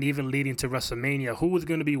and even leading to WrestleMania? Who was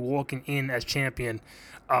going to be walking in as champion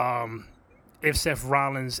if Seth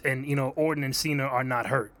Rollins and, Orton and Cena are not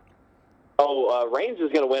hurt? Reigns is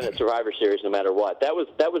going to win at Survivor Series no matter what. That was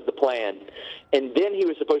the plan. And then he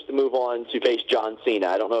was supposed to move on to face John Cena.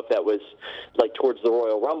 I don't know if that was like towards the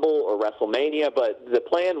Royal Rumble or WrestleMania, but the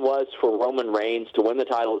plan was for Roman Reigns to win the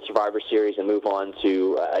title at Survivor Series and move on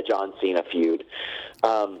to a John Cena feud.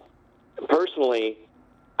 Personally,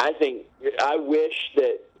 I wish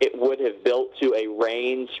that it would have built to a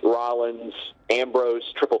Reigns, Rollins,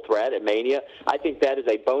 Ambrose triple threat at Mania. I think that is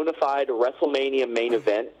a bona fide WrestleMania main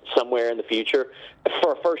event somewhere in the future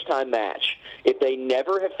for a first-time match. If they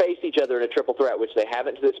never have faced each other in a triple threat, which they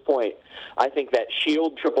haven't to this point, I think that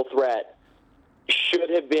Shield triple threat should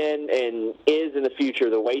have been and is in the future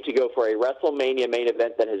the way to go for a WrestleMania main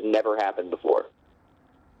event that has never happened before.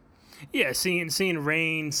 Yeah, seeing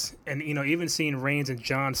Reigns and even seeing Reigns and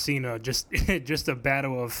John Cena, just a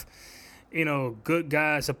battle of good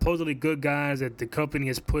guys, supposedly good guys that the company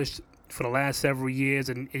has pushed for the last several years,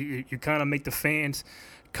 and you kind of make the fans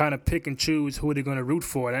kind of pick and choose who they're going to root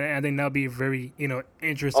for. And I think that'll be very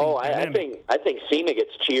interesting. Oh, I think Cena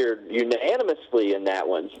gets cheered unanimously in that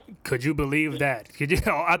one. Could you believe that? Could you?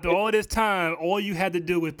 After all this time, all you had to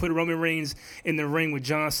do was put Roman Reigns in the ring with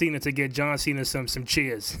John Cena to get John Cena some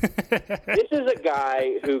cheers. This is a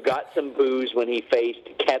guy who got some boos when he faced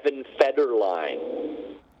Kevin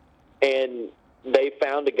Federline, and they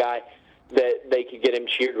found a guy that they could get him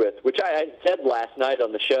cheered with, which I said last night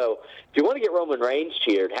on the show. If you want to get Roman Reigns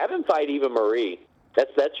cheered, have him fight Eva Marie.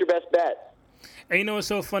 That's your best bet. And it's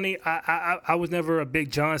so funny. I was never a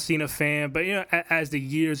big John Cena fan, but as the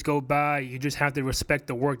years go by, you just have to respect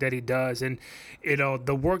the work that he does, and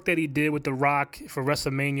the work that he did with The Rock for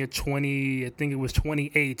WrestleMania 20, I think it was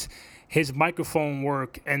 28. His microphone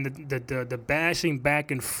work and the bashing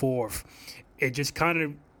back and forth, it just kind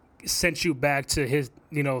of sent you back to his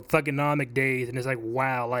Thugonomic days, and it's like,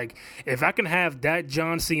 wow, like if I can have that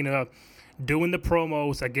John Cena doing the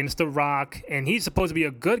promos against The Rock, and he's supposed to be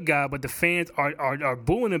a good guy, but the fans are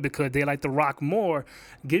booing him because they like The Rock more.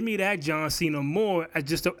 Give me that John Cena more,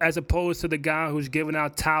 as opposed to the guy who's giving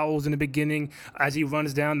out towels in the beginning as he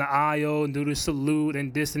runs down the aisle and do the salute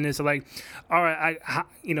and this and this. So like, all right,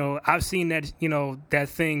 I've seen that that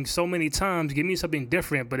thing so many times. Give me something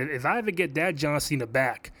different. But if I ever get that John Cena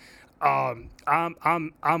back, I'm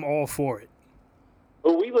all for it.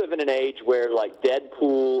 Well, we live in an age where, like,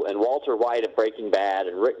 Deadpool and Walter White of Breaking Bad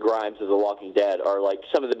and Rick Grimes of The Walking Dead are, like,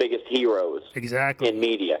 some of the biggest heroes in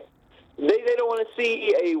media. They don't want to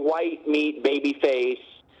see a white meat, baby face,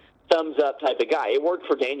 thumbs-up type of guy. It worked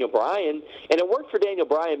for Daniel Bryan, and it worked for Daniel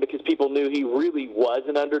Bryan because people knew he really was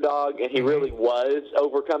an underdog, and he really was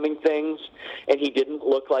overcoming things, and he didn't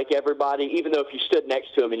look like everybody, even though if you stood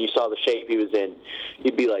next to him and you saw the shape he was in,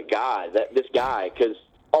 you'd be like, God, this guy, because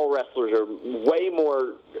all wrestlers are way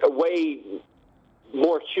more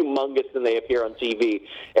humongous than they appear on TV,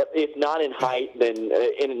 if not in height, then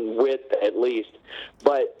in width at least.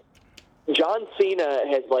 But John Cena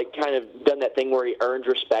has kind of done that thing where he earns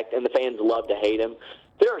respect, and the fans love to hate him.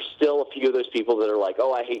 There are still a few of those people that are like,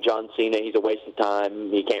 oh, I hate John Cena, he's a waste of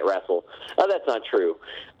time, he can't wrestle. That's not true.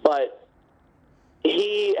 But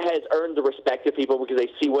he has earned the respect of people because they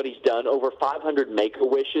see what he's done. Over 500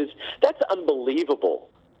 Make-A-Wishes. That's unbelievable.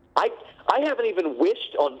 I haven't even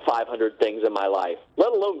wished on 500 things in my life,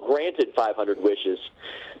 let alone granted 500 wishes.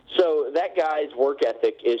 So that guy's work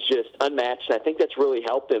ethic is just unmatched, and I think that's really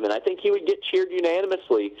helped him, and I think he would get cheered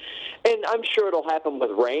unanimously. And I'm sure it'll happen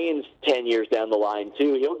with Reigns 10 years down the line,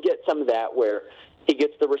 too. He'll get some of that where he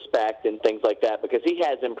gets the respect and things like that because he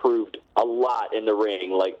has improved a lot in the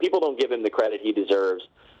ring. Like, people don't give him the credit he deserves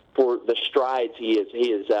for the strides he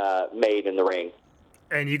has made in the ring.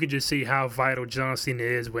 And you can just see how vital John Cena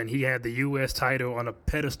is when he had the U.S. title on a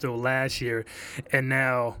pedestal last year, and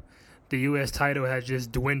now the U.S. title has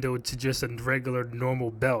just dwindled to just a regular,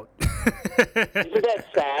 normal belt. Isn't that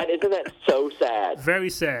sad? Isn't that so sad? Very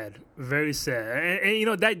sad. Very sad.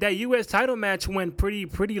 And that U.S. title match went pretty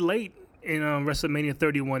late in WrestleMania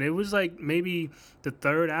 31. It was like maybe the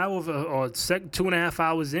third hour or 2.5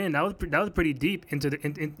 hours in. That was pretty deep into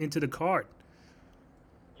the card.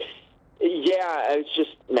 Yeah, it's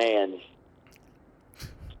just man.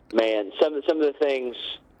 Some of the things.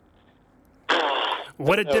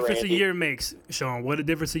 What a difference a year makes, Sean. What a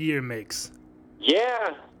difference a year makes.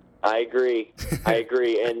 Yeah, I agree.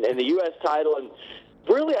 And the U.S. title, and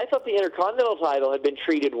really, I thought the Intercontinental title had been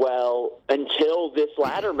treated well until this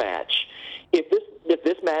ladder match. If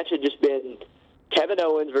this match had just been Kevin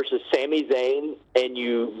Owens versus Sami Zayn, and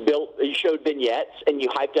you showed vignettes and you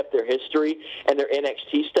hyped up their history and their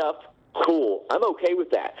NXT stuff, cool. I'm okay with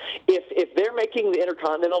that. If they're making the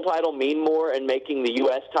Intercontinental title mean more and making the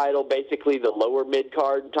U.S. title basically the lower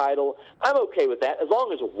mid-card title, I'm okay with that as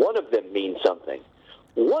long as one of them means something.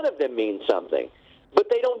 One of them means something. But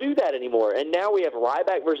they don't do that anymore. And now we have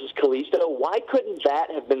Ryback versus Kalisto. Why couldn't that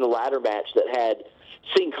have been the ladder match that had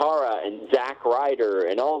Sin Cara and Zack Ryder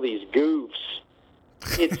and all these goofs?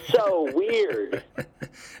 It's so weird.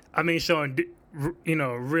 I mean, Sean,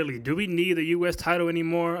 really, do we need the U.S. title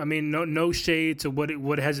anymore? I mean, no shade to what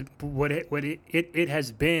it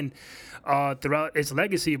has been throughout its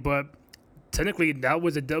legacy, but technically that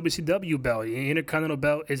was a WCW belt. The Intercontinental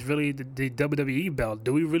belt is really the WWE belt.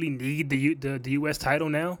 Do we really need the U.S. title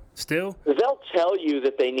now? Still, they'll tell you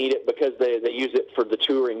that they need it because they use it for the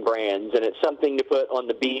touring brands, and it's something to put on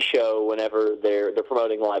the B show whenever they're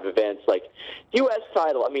promoting live events. Like U.S.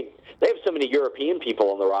 title. I mean, they have so many European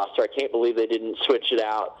people on the roster. I can't believe they didn't switch it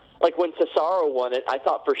out. Like when Cesaro won it, I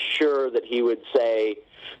thought for sure that he would say,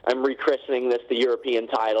 "I'm rechristening this the European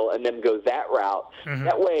title," and then go that route. Mm-hmm.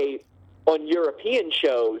 That way, on European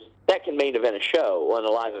shows, that can main event a show on a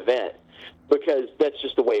live event because that's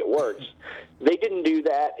just the way it works. They didn't do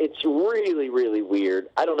that. It's really, really weird.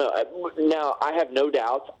 I don't know. Now, I have no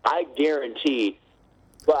doubts. I guarantee,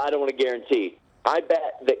 well, I don't want to guarantee. I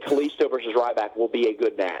bet that Kalisto versus Ryback will be a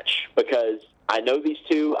good match because I know these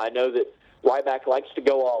two. I know that Ryback likes to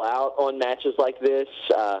go all out on matches like this.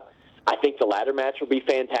 I think the ladder match will be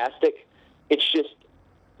fantastic. It's just,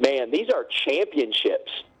 man, these are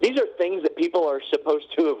championships. These are things that people are supposed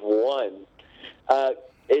to have won.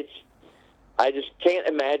 I just can't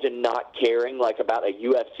imagine not caring about a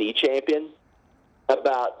UFC champion.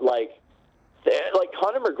 About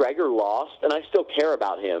Conor McGregor lost, and I still care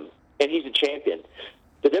about him, and he's a champion.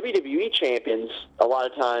 The WWE champions, a lot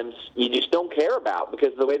of times, you just don't care about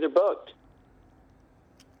because of the way they're booked.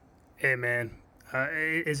 Hey, man,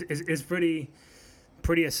 it's pretty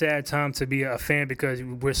a sad time to be a fan because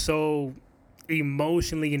we're so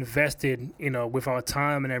emotionally invested, with our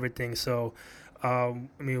time and everything. So,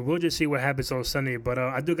 we'll just see what happens on Sunday. But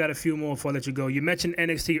I do got a few more before I let you go. You mentioned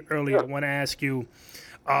NXT earlier. Sure. I want to ask you,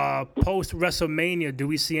 post WrestleMania, do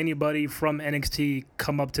we see anybody from NXT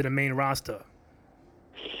come up to the main roster?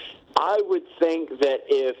 I would think that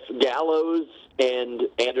if Gallows and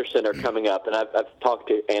Anderson are coming up, and I've talked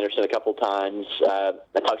to Anderson a couple times. I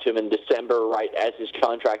talked to him in December, right as his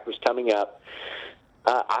contract was coming up.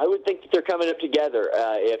 I would think that they're coming up together.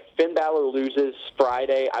 If Finn Balor loses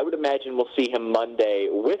Friday, I would imagine we'll see him Monday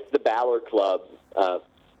with the Balor Club. I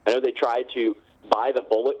know they tried to buy the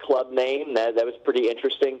Bullet Club name. That was pretty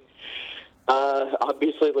interesting.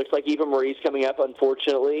 Obviously, it looks like Eva Marie's coming up,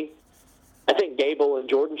 unfortunately. I think Gable and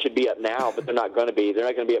Jordan should be up now, but they're not going to be. They're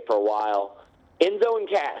not going to be up for a while. Enzo and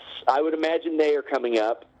Cass, I would imagine they are coming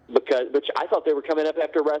up, which I thought they were coming up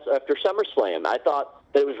after SummerSlam. I thought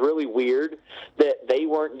that it was really weird that they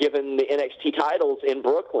weren't given the NXT titles in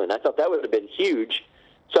Brooklyn. I thought that would have been huge.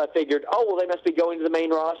 So I figured, they must be going to the main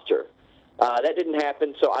roster. That didn't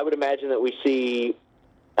happen, so I would imagine that we see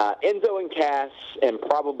Enzo and Cass and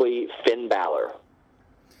probably Finn Balor.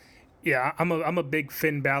 Yeah, I'm a big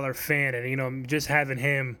Finn Balor fan, and just having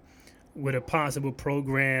him with a possible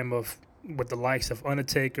program with the likes of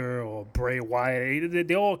Undertaker or Bray Wyatt,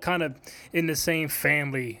 they're all kind of in the same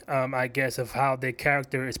family, I guess, of how their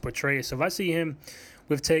character is portrayed. So if I see him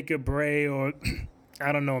with Taker, Bray, or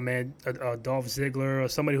I don't know, man, Dolph Ziggler or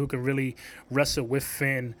somebody who can really wrestle with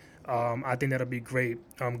Finn, I think that'll be great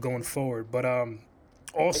going forward. But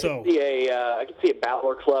also, I can see a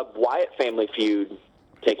Balor Club Wyatt family feud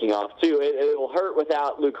taking off too. It will hurt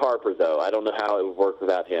without Luke Harper, though. I don't know how it would work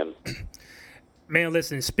without him. Man,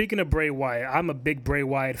 listen, speaking of Bray Wyatt, I'm a big Bray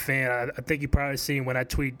Wyatt fan. I think you probably seen when I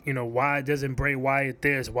tweet, why doesn't Bray Wyatt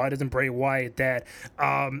this? Why doesn't Bray Wyatt that?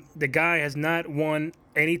 The guy has not won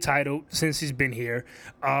any title since he's been here.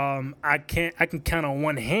 I can count on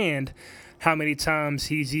one hand how many times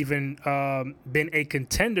he's even been a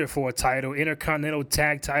contender for a title, Intercontinental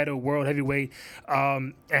Tag Title, World Heavyweight.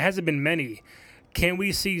 It hasn't been many. Can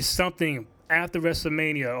we see something after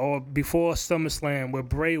WrestleMania or before SummerSlam where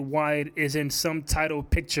Bray Wyatt is in some title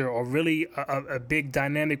picture or really a big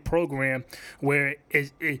dynamic program where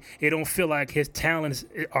it don't feel like his talents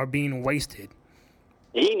are being wasted?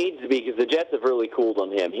 He needs to be, because the Jets have really cooled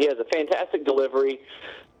on him. He has a fantastic delivery,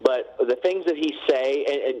 but the things that he say,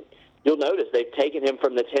 and you'll notice they've taken him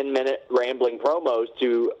from the 10-minute rambling promos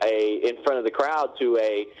in front of the crowd to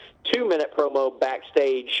a 2-minute promo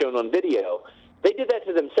backstage shown on video. They did that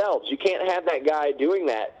to themselves. You can't have that guy doing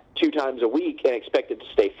that 2 times a week and expect it to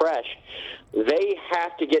stay fresh. They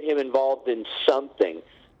have to get him involved in something.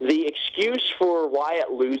 the excuse for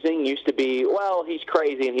Wyatt losing used to be, well, he's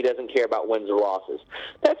crazy and he doesn't care about wins or losses.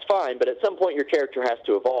 That's fine, but at some point your character has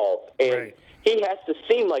to evolve. And right. He has to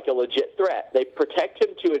seem like a legit threat. They protect him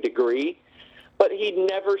to a degree, but he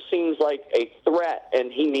never seems like a threat,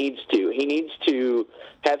 and he needs to. He needs to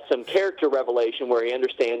have some character revelation where he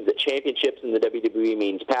understands that championships in the WWE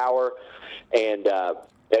means power, and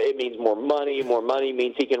it means more money. More money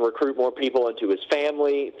means he can recruit more people into his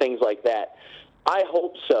family, things like that. I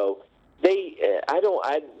hope so. I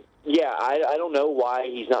don't know why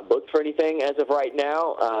he's not booked for anything as of right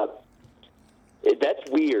now. That's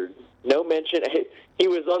weird. No mention. He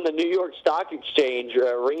was on the New York Stock Exchange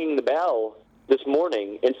ringing the bell this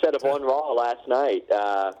morning instead of on Raw last night.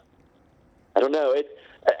 I don't know.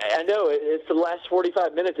 I know it's the last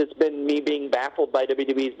 45 minutes. It's been me being baffled by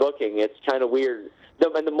WWE's booking. It's kind of weird.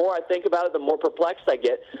 And the more I think about it, the more perplexed I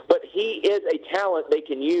get. But he is a talent they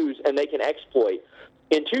can use and they can exploit.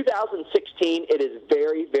 In 2016, it is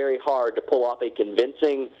very, very hard to pull off a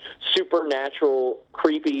convincing, supernatural,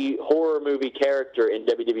 creepy horror movie character in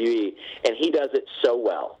WWE, and he does it so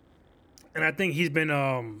well. And I think he's been.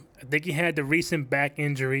 I think he had the recent back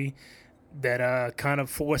injury that kind of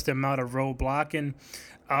forced him out of Roadblock, and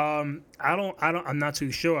I'm not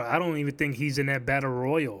too sure. I don't even think he's in that battle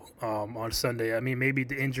royal on Sunday. I mean, maybe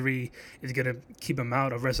the injury is gonna keep him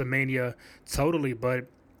out of WrestleMania totally, but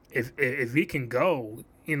if he can go,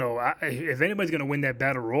 if anybody's gonna win that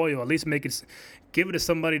battle royal, at least give it to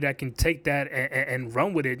somebody that can take that and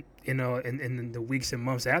run with it, in the weeks and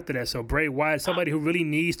months after that. So Bray Wyatt, somebody who really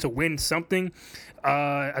needs to win something.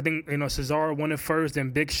 I think Cesaro won it first,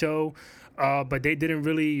 then Big Show, but they didn't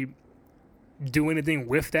really do anything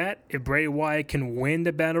with that. If Bray Wyatt can win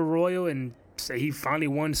the battle royal and say he finally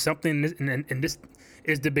won something, and this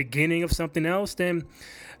is the beginning of something else, then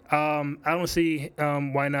I don't see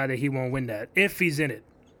why not that he won't win that if he's in it.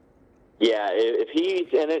 Yeah, if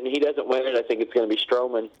he's in it and he doesn't win it, I think it's going to be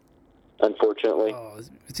Strowman, unfortunately.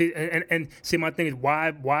 See, my thing is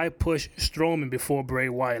why push Strowman before Bray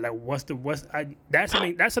Wyatt? Like, that's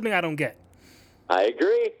something I don't get. I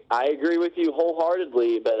agree with you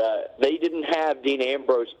wholeheartedly, but they didn't have Dean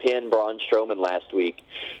Ambrose pin Braun Strowman last week,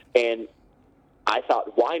 and I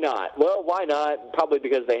thought, why not? Well, why not? Probably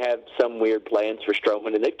because they have some weird plans for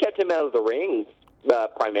Strowman, and they've kept him out of the ring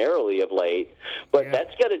primarily of late. But yeah.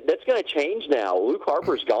 that's gonna change now. Luke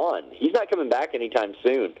Harper's gone. He's not coming back anytime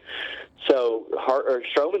soon. So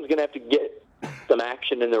Strowman's gonna have to get some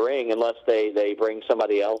action in the ring unless they bring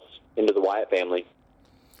somebody else into the Wyatt family.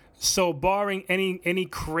 So, barring any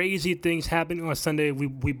crazy things happening on Sunday,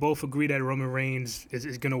 we both agree that Roman Reigns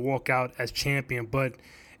is going to walk out as champion. But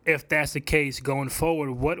if that's the case going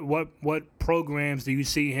forward, what programs do you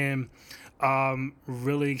see him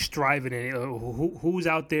really striving in? Who's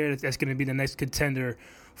out there that's going to be the next contender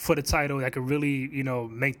for the title that could really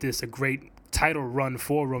make this a great title run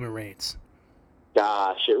for Roman Reigns?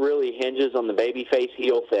 Gosh, it really hinges on the babyface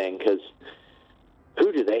heel thing, because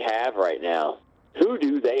who do they have right now? Who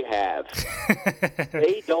do they have?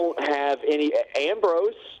 They don't have any.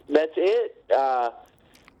 Ambrose, that's it.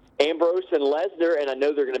 Ambrose and Lesnar, and I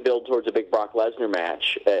know they're going to build towards a big Brock Lesnar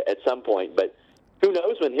match at some point, but who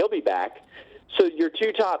knows when he'll be back. So your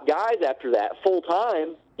two top guys after that,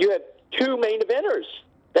 full-time, you have two main eventers.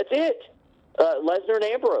 That's it. Lesnar and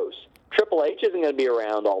Ambrose. Triple H isn't going to be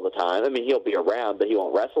around all the time. I mean, he'll be around, but he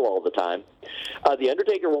won't wrestle all the time. The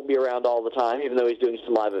Undertaker won't be around all the time, even though he's doing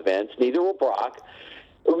some live events. Neither will Brock.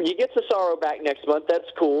 You get Cesaro back next month. That's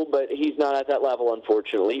cool, but he's not at that level,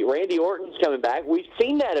 unfortunately. Randy Orton's coming back. We've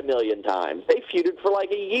seen that a million times. They feuded for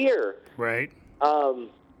like a year. Right.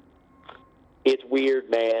 It's weird,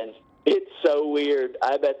 man. It's so weird.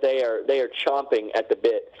 I bet they are chomping at the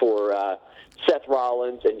bit for Seth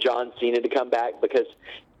Rollins and John Cena to come back, because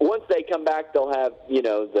once they come back, they'll have,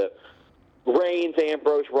 the Reigns,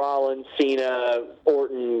 Ambrose, Rollins, Cena,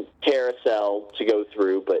 Orton carousel to go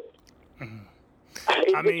through. But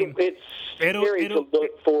it's scary to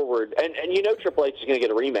look forward. And Triple H is going to get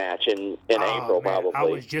a rematch in April, probably. I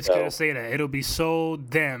was just going to say that. It'll be so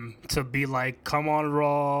them to be like, come on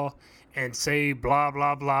Raw and say blah,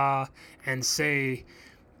 blah, blah, and say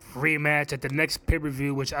rematch at the next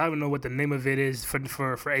pay-per-view, which I don't know what the name of it is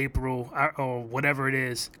for April or whatever it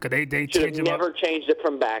is, because they should have never changed it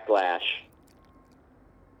from Backlash.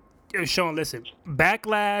 Sean, listen,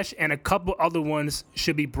 Backlash and a couple other ones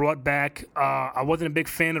should be brought back. I wasn't a big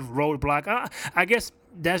fan of Roadblock. I guess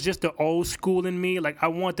that's just the old school in me. Like, I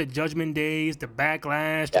want the Judgment Days, the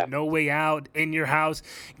Backlash, the No Way Out, In Your House.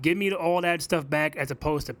 Give me all that stuff back as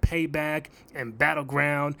opposed to Payback and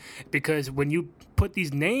Battleground. Because when you put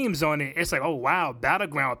these names on it, it's like, oh, wow,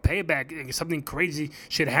 Battleground, Payback, something crazy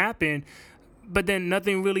should happen. But then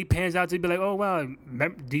nothing really pans out to be like, oh, wow,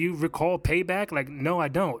 do you recall Payback? Like, no, I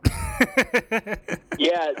don't.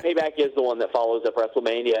 Yeah, Payback is the one that follows up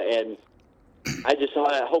WrestleMania, and I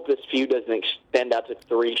hope this feud doesn't extend out to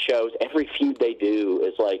 3 shows. Every feud they do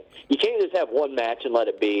is like, you can't just have one match and let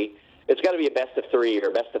it be. It's got to be a best of 3 or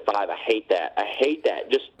a best of 5. I hate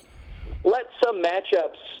that. Just let some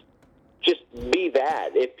matchups just be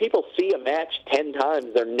that. If people see a match 10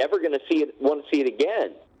 times, they're never going to want to see it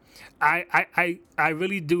again. I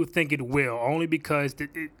really do think it will, only because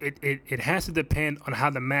it has to depend on how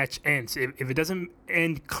the match ends. If it doesn't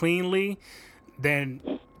end cleanly, then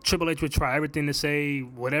Triple H would try everything to say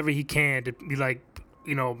whatever he can to be like,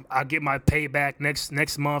 I'll get my payback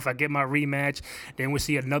next month. I get my rematch. Then we'll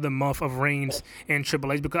see another month of Reigns and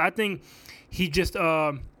Triple H, because I think he's just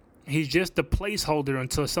the placeholder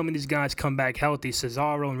until some of these guys come back healthy.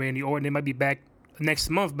 Cesaro and Randy Orton, they might be back next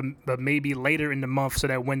month, but maybe later in the month, so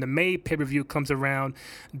that when the May pay-per-view comes around,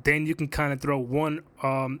 then you can kind of throw one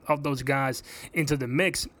of those guys into the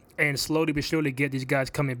mix and slowly but surely get these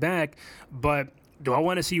guys coming back. But do I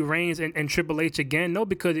want to see Reigns and Triple H again? No,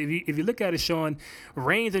 because if you look at it, Sean,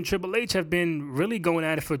 Reigns and Triple H have been really going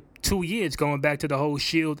at it for 2 years, going back to the whole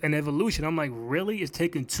Shield and Evolution. I'm like, really? It's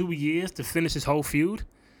taken 2 years to finish this whole feud?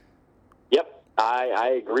 Yep,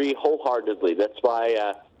 I agree wholeheartedly. That's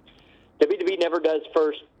why WWE never does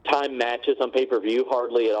first-time matches on pay-per-view,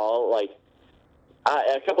 hardly at all. Like,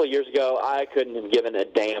 a couple of years ago, I couldn't have given a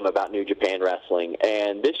damn about New Japan Wrestling.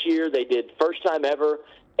 And this year, they did first time ever,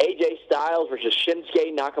 AJ Styles versus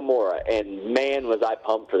Shinsuke Nakamura. And, man, was I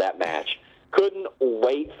pumped for that match. Couldn't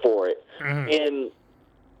wait for it. Mm-hmm. And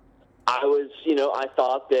I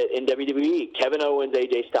thought that in WWE, Kevin Owens,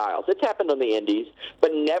 AJ Styles, it's happened on the Indies,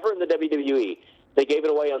 but never in the WWE. They gave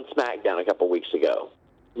it away on SmackDown a couple weeks ago.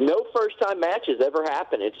 No first-time matches ever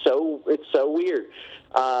happen. It's so weird.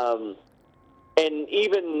 And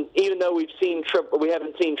even though we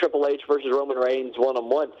haven't seen Triple H versus Roman Reigns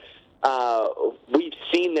one-on-one, we've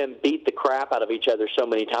seen them beat the crap out of each other so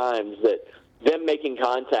many times that them making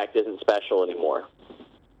contact isn't special anymore.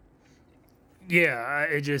 Yeah,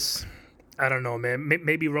 I don't know, man.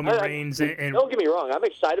 Maybe Roman Reigns and don't get me wrong. I'm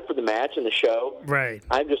excited for the match and the show. Right.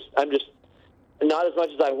 I'm just not as much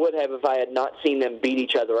as I would have if I had not seen them beat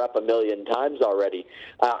each other up a million times already.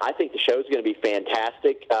 I think the show's going to be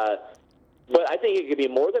fantastic, but I think it could be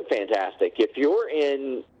more than fantastic. If you're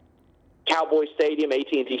in Cowboy Stadium,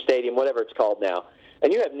 AT&T Stadium, whatever it's called now,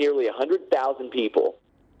 and you have nearly 100,000 people,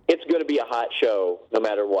 it's going to be a hot show no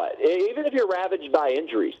matter what, even if you're ravaged by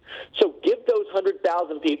injuries. So give those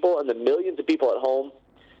 100,000 people and the millions of people at home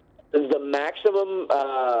the maximum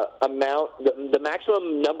the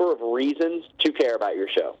maximum number of reasons to care about your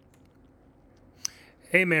show.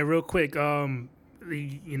 Hey, man, real quick,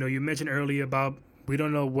 you mentioned earlier about we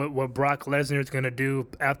don't know what Brock Lesnar is going to do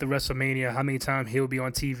after WrestleMania, how many times he'll be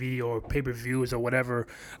on TV or pay-per-views or whatever.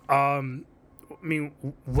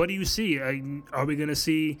 What do you see? Are we going to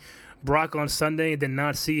see Brock on Sunday and then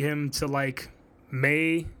not see him till like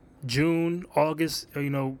May, June, August?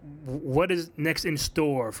 What is next in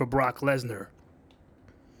store for Brock Lesnar?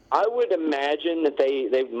 I would imagine that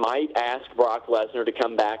they might ask Brock Lesnar to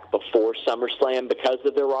come back before SummerSlam because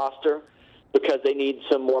of their roster, because they need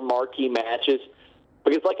some more marquee matches.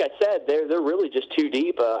 Because, like I said, they're really just too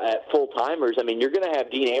deep at full-timers. I mean, you're going to have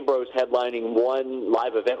Dean Ambrose headlining one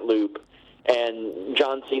live event loop and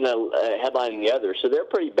John Cena headlining the other. So they're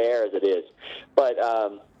pretty bare as it is. But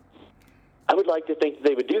I would like to think that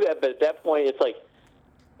they would do that, but at that point, it's like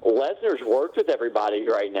Lesnar's worked with everybody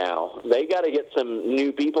right now. They got to get some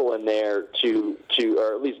new people in there to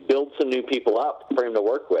or at least build some new people up for him to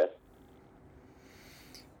work with.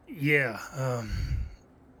 Yeah,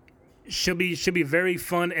 should be very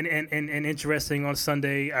fun and interesting on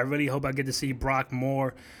Sunday. I really hope I get to see Brock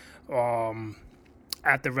more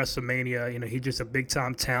at the WrestleMania. He's just a big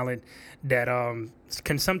time talent that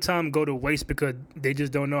can sometimes go to waste because they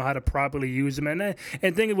just don't know how to properly use him. And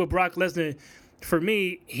thinking with Brock Lesnar, for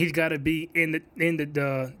me, he's got to be in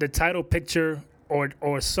the title picture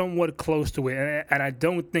or somewhat close to it. And I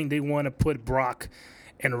don't think they want to put Brock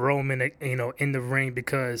and Roman, in the ring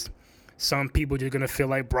because some people are just gonna feel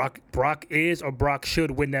like Brock is or Brock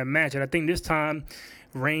should win that match. And I think this time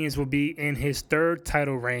Reigns will be in his third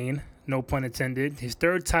title reign, no pun intended, his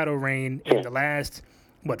third title reign in the last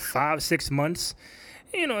 5-6 months.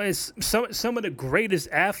 it's some of the greatest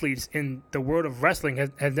athletes in the world of wrestling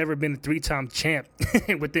has never been a 3-time champ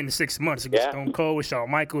within 6 months. Stone Cold, Shawn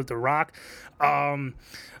Michaels, The Rock.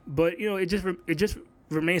 But it just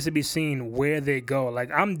remains to be seen where they go.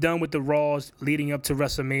 Like, I'm done with the Raws leading up to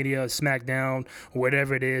WrestleMania, SmackDown,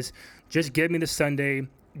 whatever it is. Just give me the Sunday.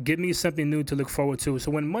 Give me something new to look forward to. So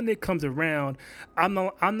when Monday comes around, I'm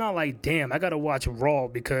not like, damn, I gotta watch Raw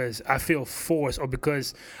because I feel forced or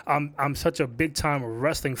because I'm such a big time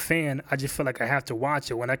wrestling fan. I just feel like I have to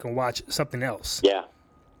watch it when I can watch something else. Yeah.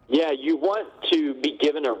 Yeah, you want to be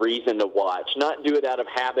given a reason to watch, not do it out of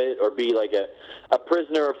habit or be like a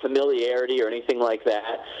prisoner of familiarity or anything like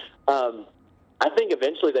that. I think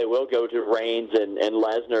eventually they will go to Reigns and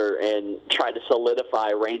Lesnar and try to solidify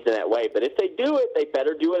Reigns in that way. But if they do it, they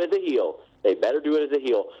better do it as a heel. They better do it as a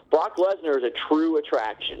heel. Brock Lesnar is a true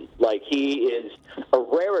attraction. Like, he is a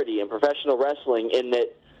rarity in professional wrestling in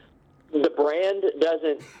that the brand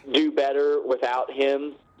doesn't do better without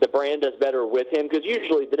him. The brand does better with him, because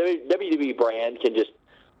usually the WWE brand can just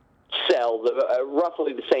sell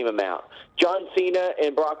roughly the same amount. John Cena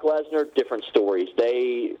and Brock Lesnar, different stories.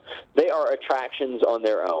 They are attractions on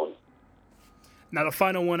their own. Now, the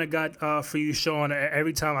final one I got for you, Sean,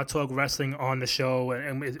 every time I talk wrestling on the show,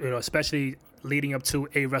 and especially leading up to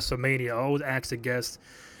a WrestleMania, I always ask the guests,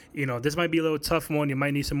 this might be a little tough one. You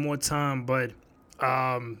might need some more time, but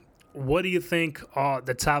what do you think are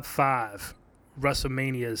the top 5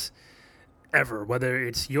 WrestleManias ever? Whether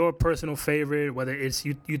it's your personal favorite, whether it's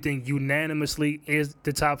you think unanimously is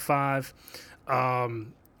the top 5,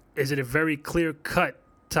 is it a very clear-cut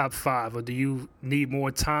top 5, or do you need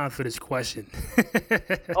more time for this question?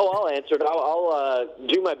 I'll answer it. I'll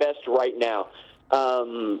do my best right now,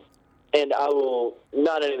 and I will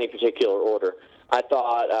not in any particular order. I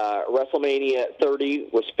thought WrestleMania 30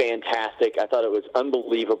 was fantastic. I thought it was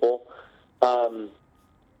unbelievable.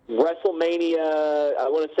 WrestleMania, I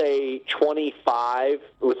want to say 25.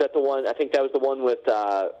 Was that the one? I think that was the one with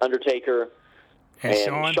Undertaker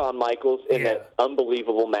and Shawn Michaels in that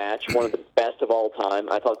unbelievable match, one of the best of all time.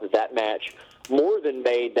 I thought that match more than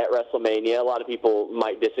made that WrestleMania. A lot of people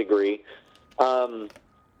might disagree.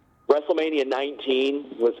 WrestleMania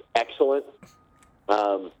 19 was excellent.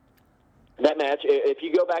 That match, if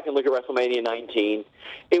you go back and look at WrestleMania 19,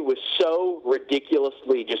 it was so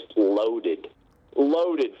ridiculously just loaded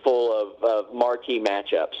full of marquee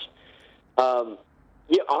matchups.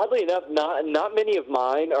 Oddly enough, not many of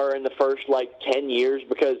mine are in the first 10 years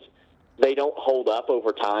because they don't hold up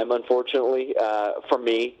over time, unfortunately, for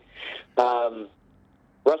me.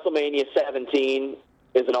 WrestleMania 17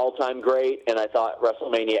 is an all-time great, and I thought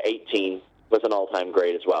WrestleMania 18 was an all-time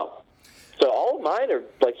great as well. So all of mine are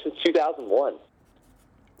since 2001.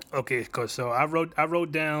 Okay, so I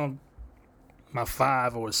wrote down my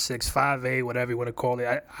 5 or 6, 5A, whatever you want to call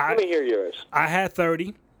it. Let me hear yours. I had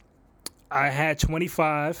 30. I had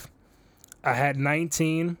 25. I had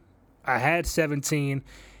 19. I had 17.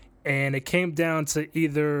 And it came down to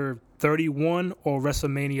either 31 or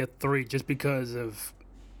WrestleMania 3, just because of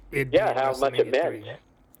it. Yeah, how much it meant.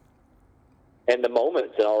 And the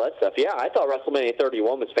moments and all that stuff. Yeah, I thought WrestleMania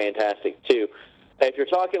 31 was fantastic, too. If you're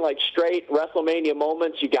talking straight WrestleMania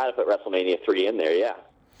moments, you got to put WrestleMania 3 in there, yeah.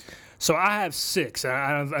 So I have 6.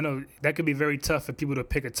 I know that could be very tough for people to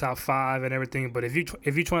pick a top 5 and everything, but if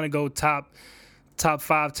you're trying to go top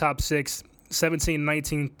 5, top 6, 17,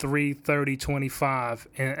 19, 3, 30, 25,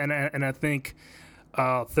 and I think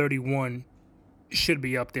 31 should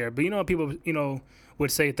be up there. But people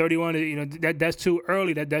would say 31. That's too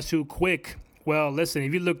early. That's too quick. Well, listen,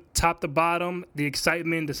 if you look top to bottom, the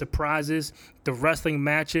excitement, the surprises, the wrestling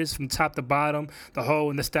matches from top to bottom, the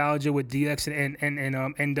whole nostalgia with DX and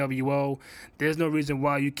NWO, there's no reason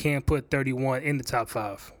why you can't put 31 in the top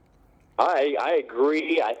 5. I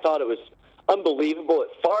agree. I thought it was unbelievable. It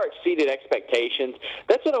far exceeded expectations.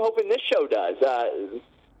 That's what I'm hoping this show does.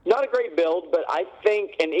 Not a great build, but I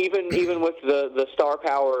think, and even with the star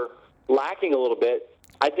power lacking a little bit,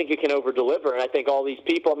 I think it can over-deliver, and I think all these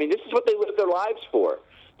people, this is what they live their lives for.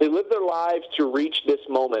 They live their lives to reach this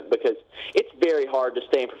moment, because it's very hard to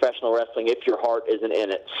stay in professional wrestling if your heart isn't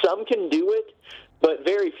in it. Some can do it, but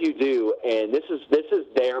very few do, and this is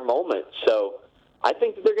their moment. So I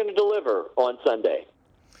think that they're going to deliver on Sunday.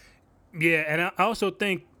 Yeah, and I also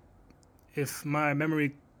think, if my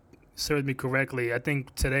memory serves me correctly, I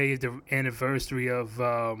think today is the anniversary of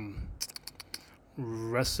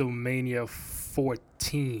WrestleMania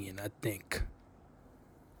 14, I think.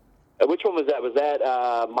 Which one was that? Was that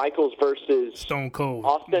Michaels versus Stone Cold,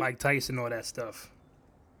 Austin? Mike Tyson, all that stuff?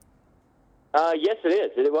 Yes, it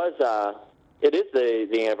is. It was. It is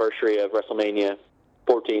the anniversary of WrestleMania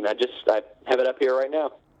 14. I have it up here right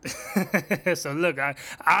now. So look,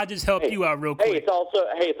 I'll just help you out real quick. It's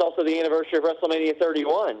also the anniversary of WrestleMania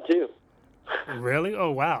 31 too. Really?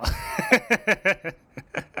 Oh wow.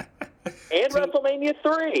 And WrestleMania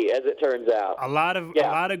 3, as it turns out. A lot of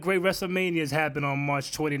great WrestleManias happen on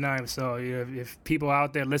March 29th. So if people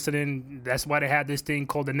out there listening, that's why they have this thing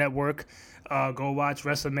called the network. Go watch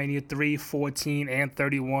WrestleMania 3, 14, and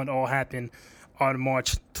 31 all happen on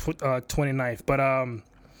March 29th. But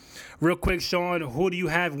real quick, Sean, who do you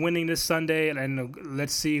have winning this Sunday? And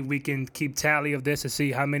let's see if we can keep tally of this and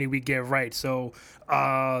see how many we get right. So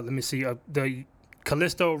let me see. The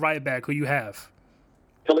Kalisto Ryback, who you have?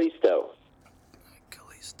 Kalisto.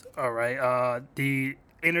 All right. The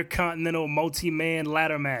Intercontinental Multi-Man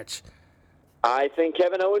Ladder Match. I think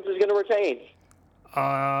Kevin Owens is going to retain.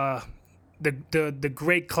 The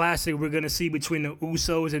great classic we're going to see between the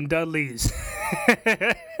Usos and Dudleys.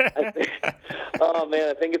 Oh, man,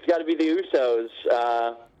 I think it's got to be the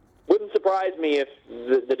Usos. Wouldn't surprise me if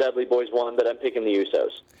the Dudley Boys won, but I'm picking the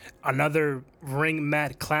Usos. Another ring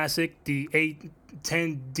mat classic, the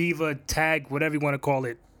 8-10 Diva Tag, whatever you want to call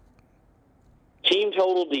it. Team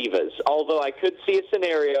Total Divas, although I could see a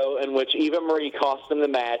scenario in which Eva Marie cost them the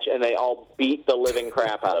match and they all beat the living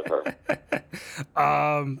crap out of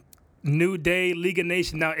her. New Day, League of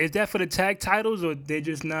Nations. Now, is that for the tag titles, or they're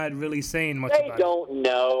just not really saying much about it? They don't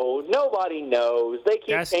know. Nobody knows. They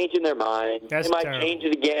keep changing their mind. They might change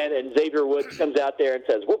it again, and Xavier Woods comes out there and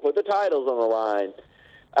says, we'll put the titles on the line.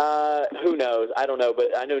 Who knows? I don't know,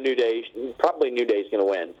 but I know New Day, probably New Day's going to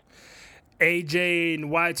win. AJ and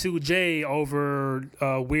Y2J over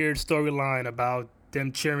a weird storyline about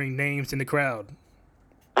them cheering names in the crowd.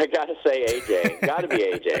 I got to say AJ. Got to be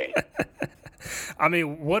AJ. I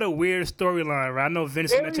mean, what a weird storyline, right? I know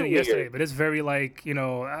Vince mentioned it yesterday, but it's very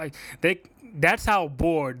that's how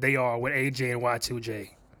bored they are with AJ and Y2J.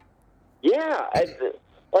 Yeah.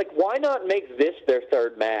 Why not make this their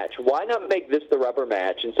third match? Why not make this the rubber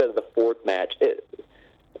match instead of the fourth match?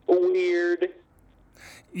 Weird.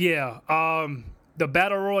 Yeah, the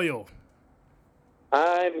Battle Royal.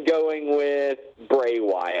 I'm going with Bray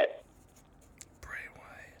Wyatt. Bray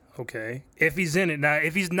Wyatt. Okay. If he's in it. Now,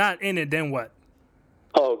 if he's not in it, then what?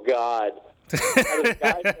 Oh, God. Are the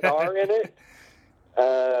guys that are in it?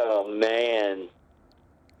 Oh, man.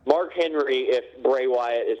 Mark Henry, if Bray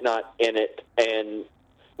Wyatt is not in it. And,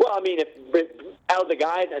 well, I mean, if out of the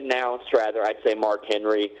guys announced, rather, I'd say Mark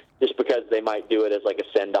Henry, just because they might do it as like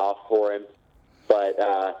a send-off for him.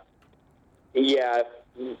 But, yeah,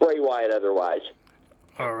 Bray Wyatt otherwise.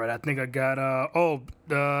 All right, I think I got,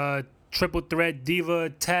 the Triple Threat Diva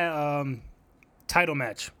title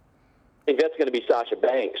match. I think that's going to be Sasha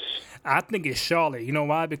Banks. I think it's Charlotte. You know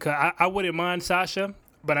why? Because I wouldn't mind Sasha,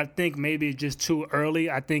 but I think maybe it's just too early.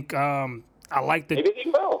 I think I like the... Maybe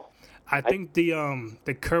they will. I think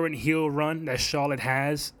the current heel run that Charlotte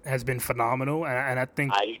has been phenomenal, and I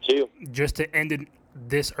think... I do, too. Just to end it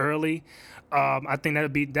this early... I think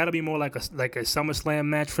that'll be more like a SummerSlam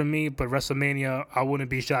match for me, but WrestleMania, I wouldn't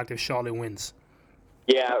be shocked if Charlotte wins.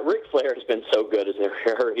 Yeah, Ric Flair has been so good as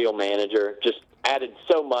her heel manager, just added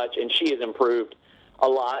so much, and she has improved a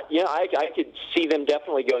lot. Yeah, I could see them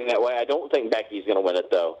definitely going that way. I don't think Becky's going to win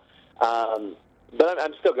it, though. But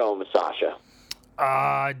I'm still going with Sasha.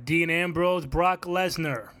 Dean Ambrose, Brock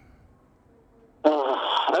Lesnar.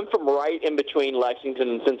 I'm from right in between Lexington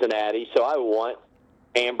and Cincinnati, so I want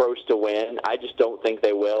Ambrose to win. I just don't think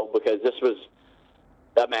they will, because this was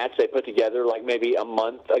a match they put together like maybe a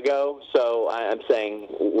month ago. So I'm saying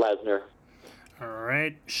Lesnar. All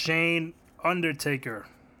right. Shane, Undertaker.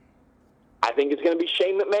 I think it's going to be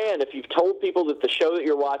Shane McMahon. If you've told people that the show that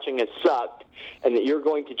you're watching has sucked and that you're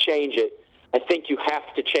going to change it, I think you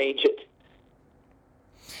have to change it.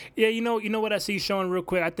 Yeah, you know what I see, Sean, real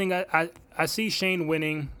quick? I think I see Shane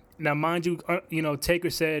winning. Now, mind you, Taker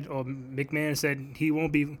said, or McMahon said, he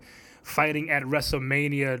won't be fighting at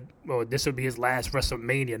WrestleMania, or this will be his last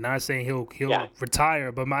WrestleMania. Not saying he'll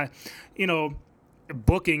retire, but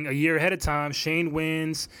booking a year ahead of time, Shane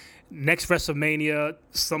wins. Next WrestleMania,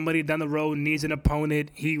 somebody down the road needs an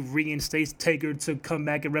opponent. He reinstates Taker to come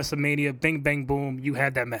back at WrestleMania. Bing, bang, boom. You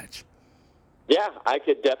had that match. Yeah, I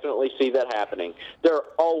could definitely see that happening. There are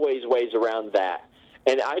always ways around that.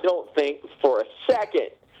 And I don't think for a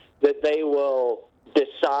second that they will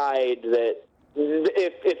decide that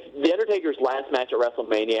if The Undertaker's last match at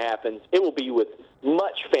WrestleMania happens, it will be with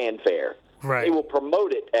much fanfare. Right. They will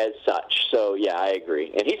promote it as such. So, yeah, I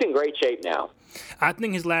agree. And he's in great shape now. I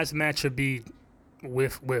think his last match should be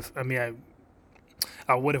with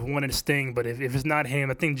I would have wanted Sting, but if it's not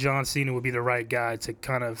him, I think John Cena would be the right guy to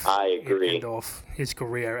kind of end off his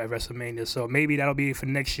career at WrestleMania. So maybe that'll be for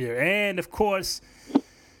next year. And, of course,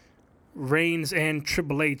 Reigns and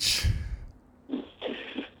Triple H.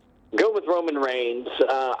 Go with Roman Reigns.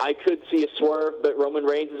 I could see a swerve, but Roman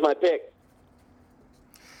Reigns is my pick.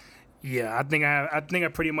 Yeah, I think I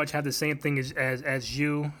pretty much have the same thing as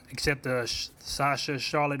you, except the Sasha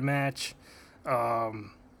Charlotte match.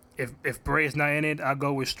 If Bray's not in it, I'll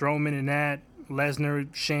go with Strowman in that. Lesnar,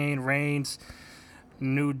 Shane, Reigns,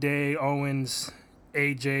 New Day, Owens,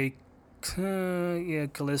 AJ,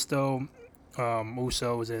 Kalisto,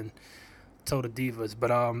 Usos, and Total Divas. But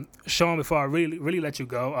Sean, before I really let you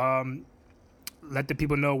go, let the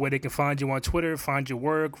people know where they can find you on Twitter, find your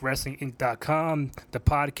work, WrestlingInc.com, the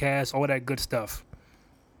podcast, all that good stuff.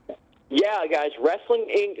 Yeah, guys,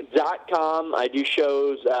 WrestlingInc.com. I do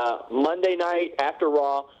shows Monday night after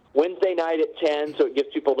Raw, Wednesday night at 10, so it gives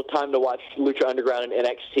people the time to watch Lucha Underground and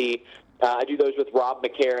NXT. I do those with Rob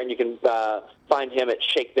McCarron. You can find him at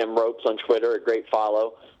Shake Them Ropes on Twitter, a great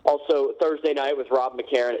follow. Also, Thursday night with Rob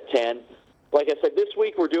McCarron at 10. Like I said, this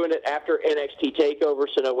week we're doing it after NXT TakeOver,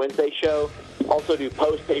 so no Wednesday show. Also do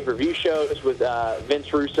post-pay-per-view shows with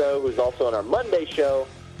Vince Russo, who's also on our Monday show.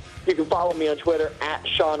 You can follow me on Twitter at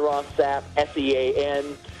Sean Ross Sapp,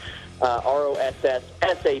 SEAN, ROSSSAPP.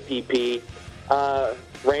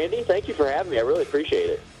 Randy, thank you for having me. I really appreciate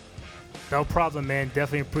it. No problem, man.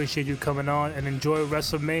 Definitely appreciate you coming on, and enjoy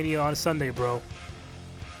WrestleMania on Sunday, bro.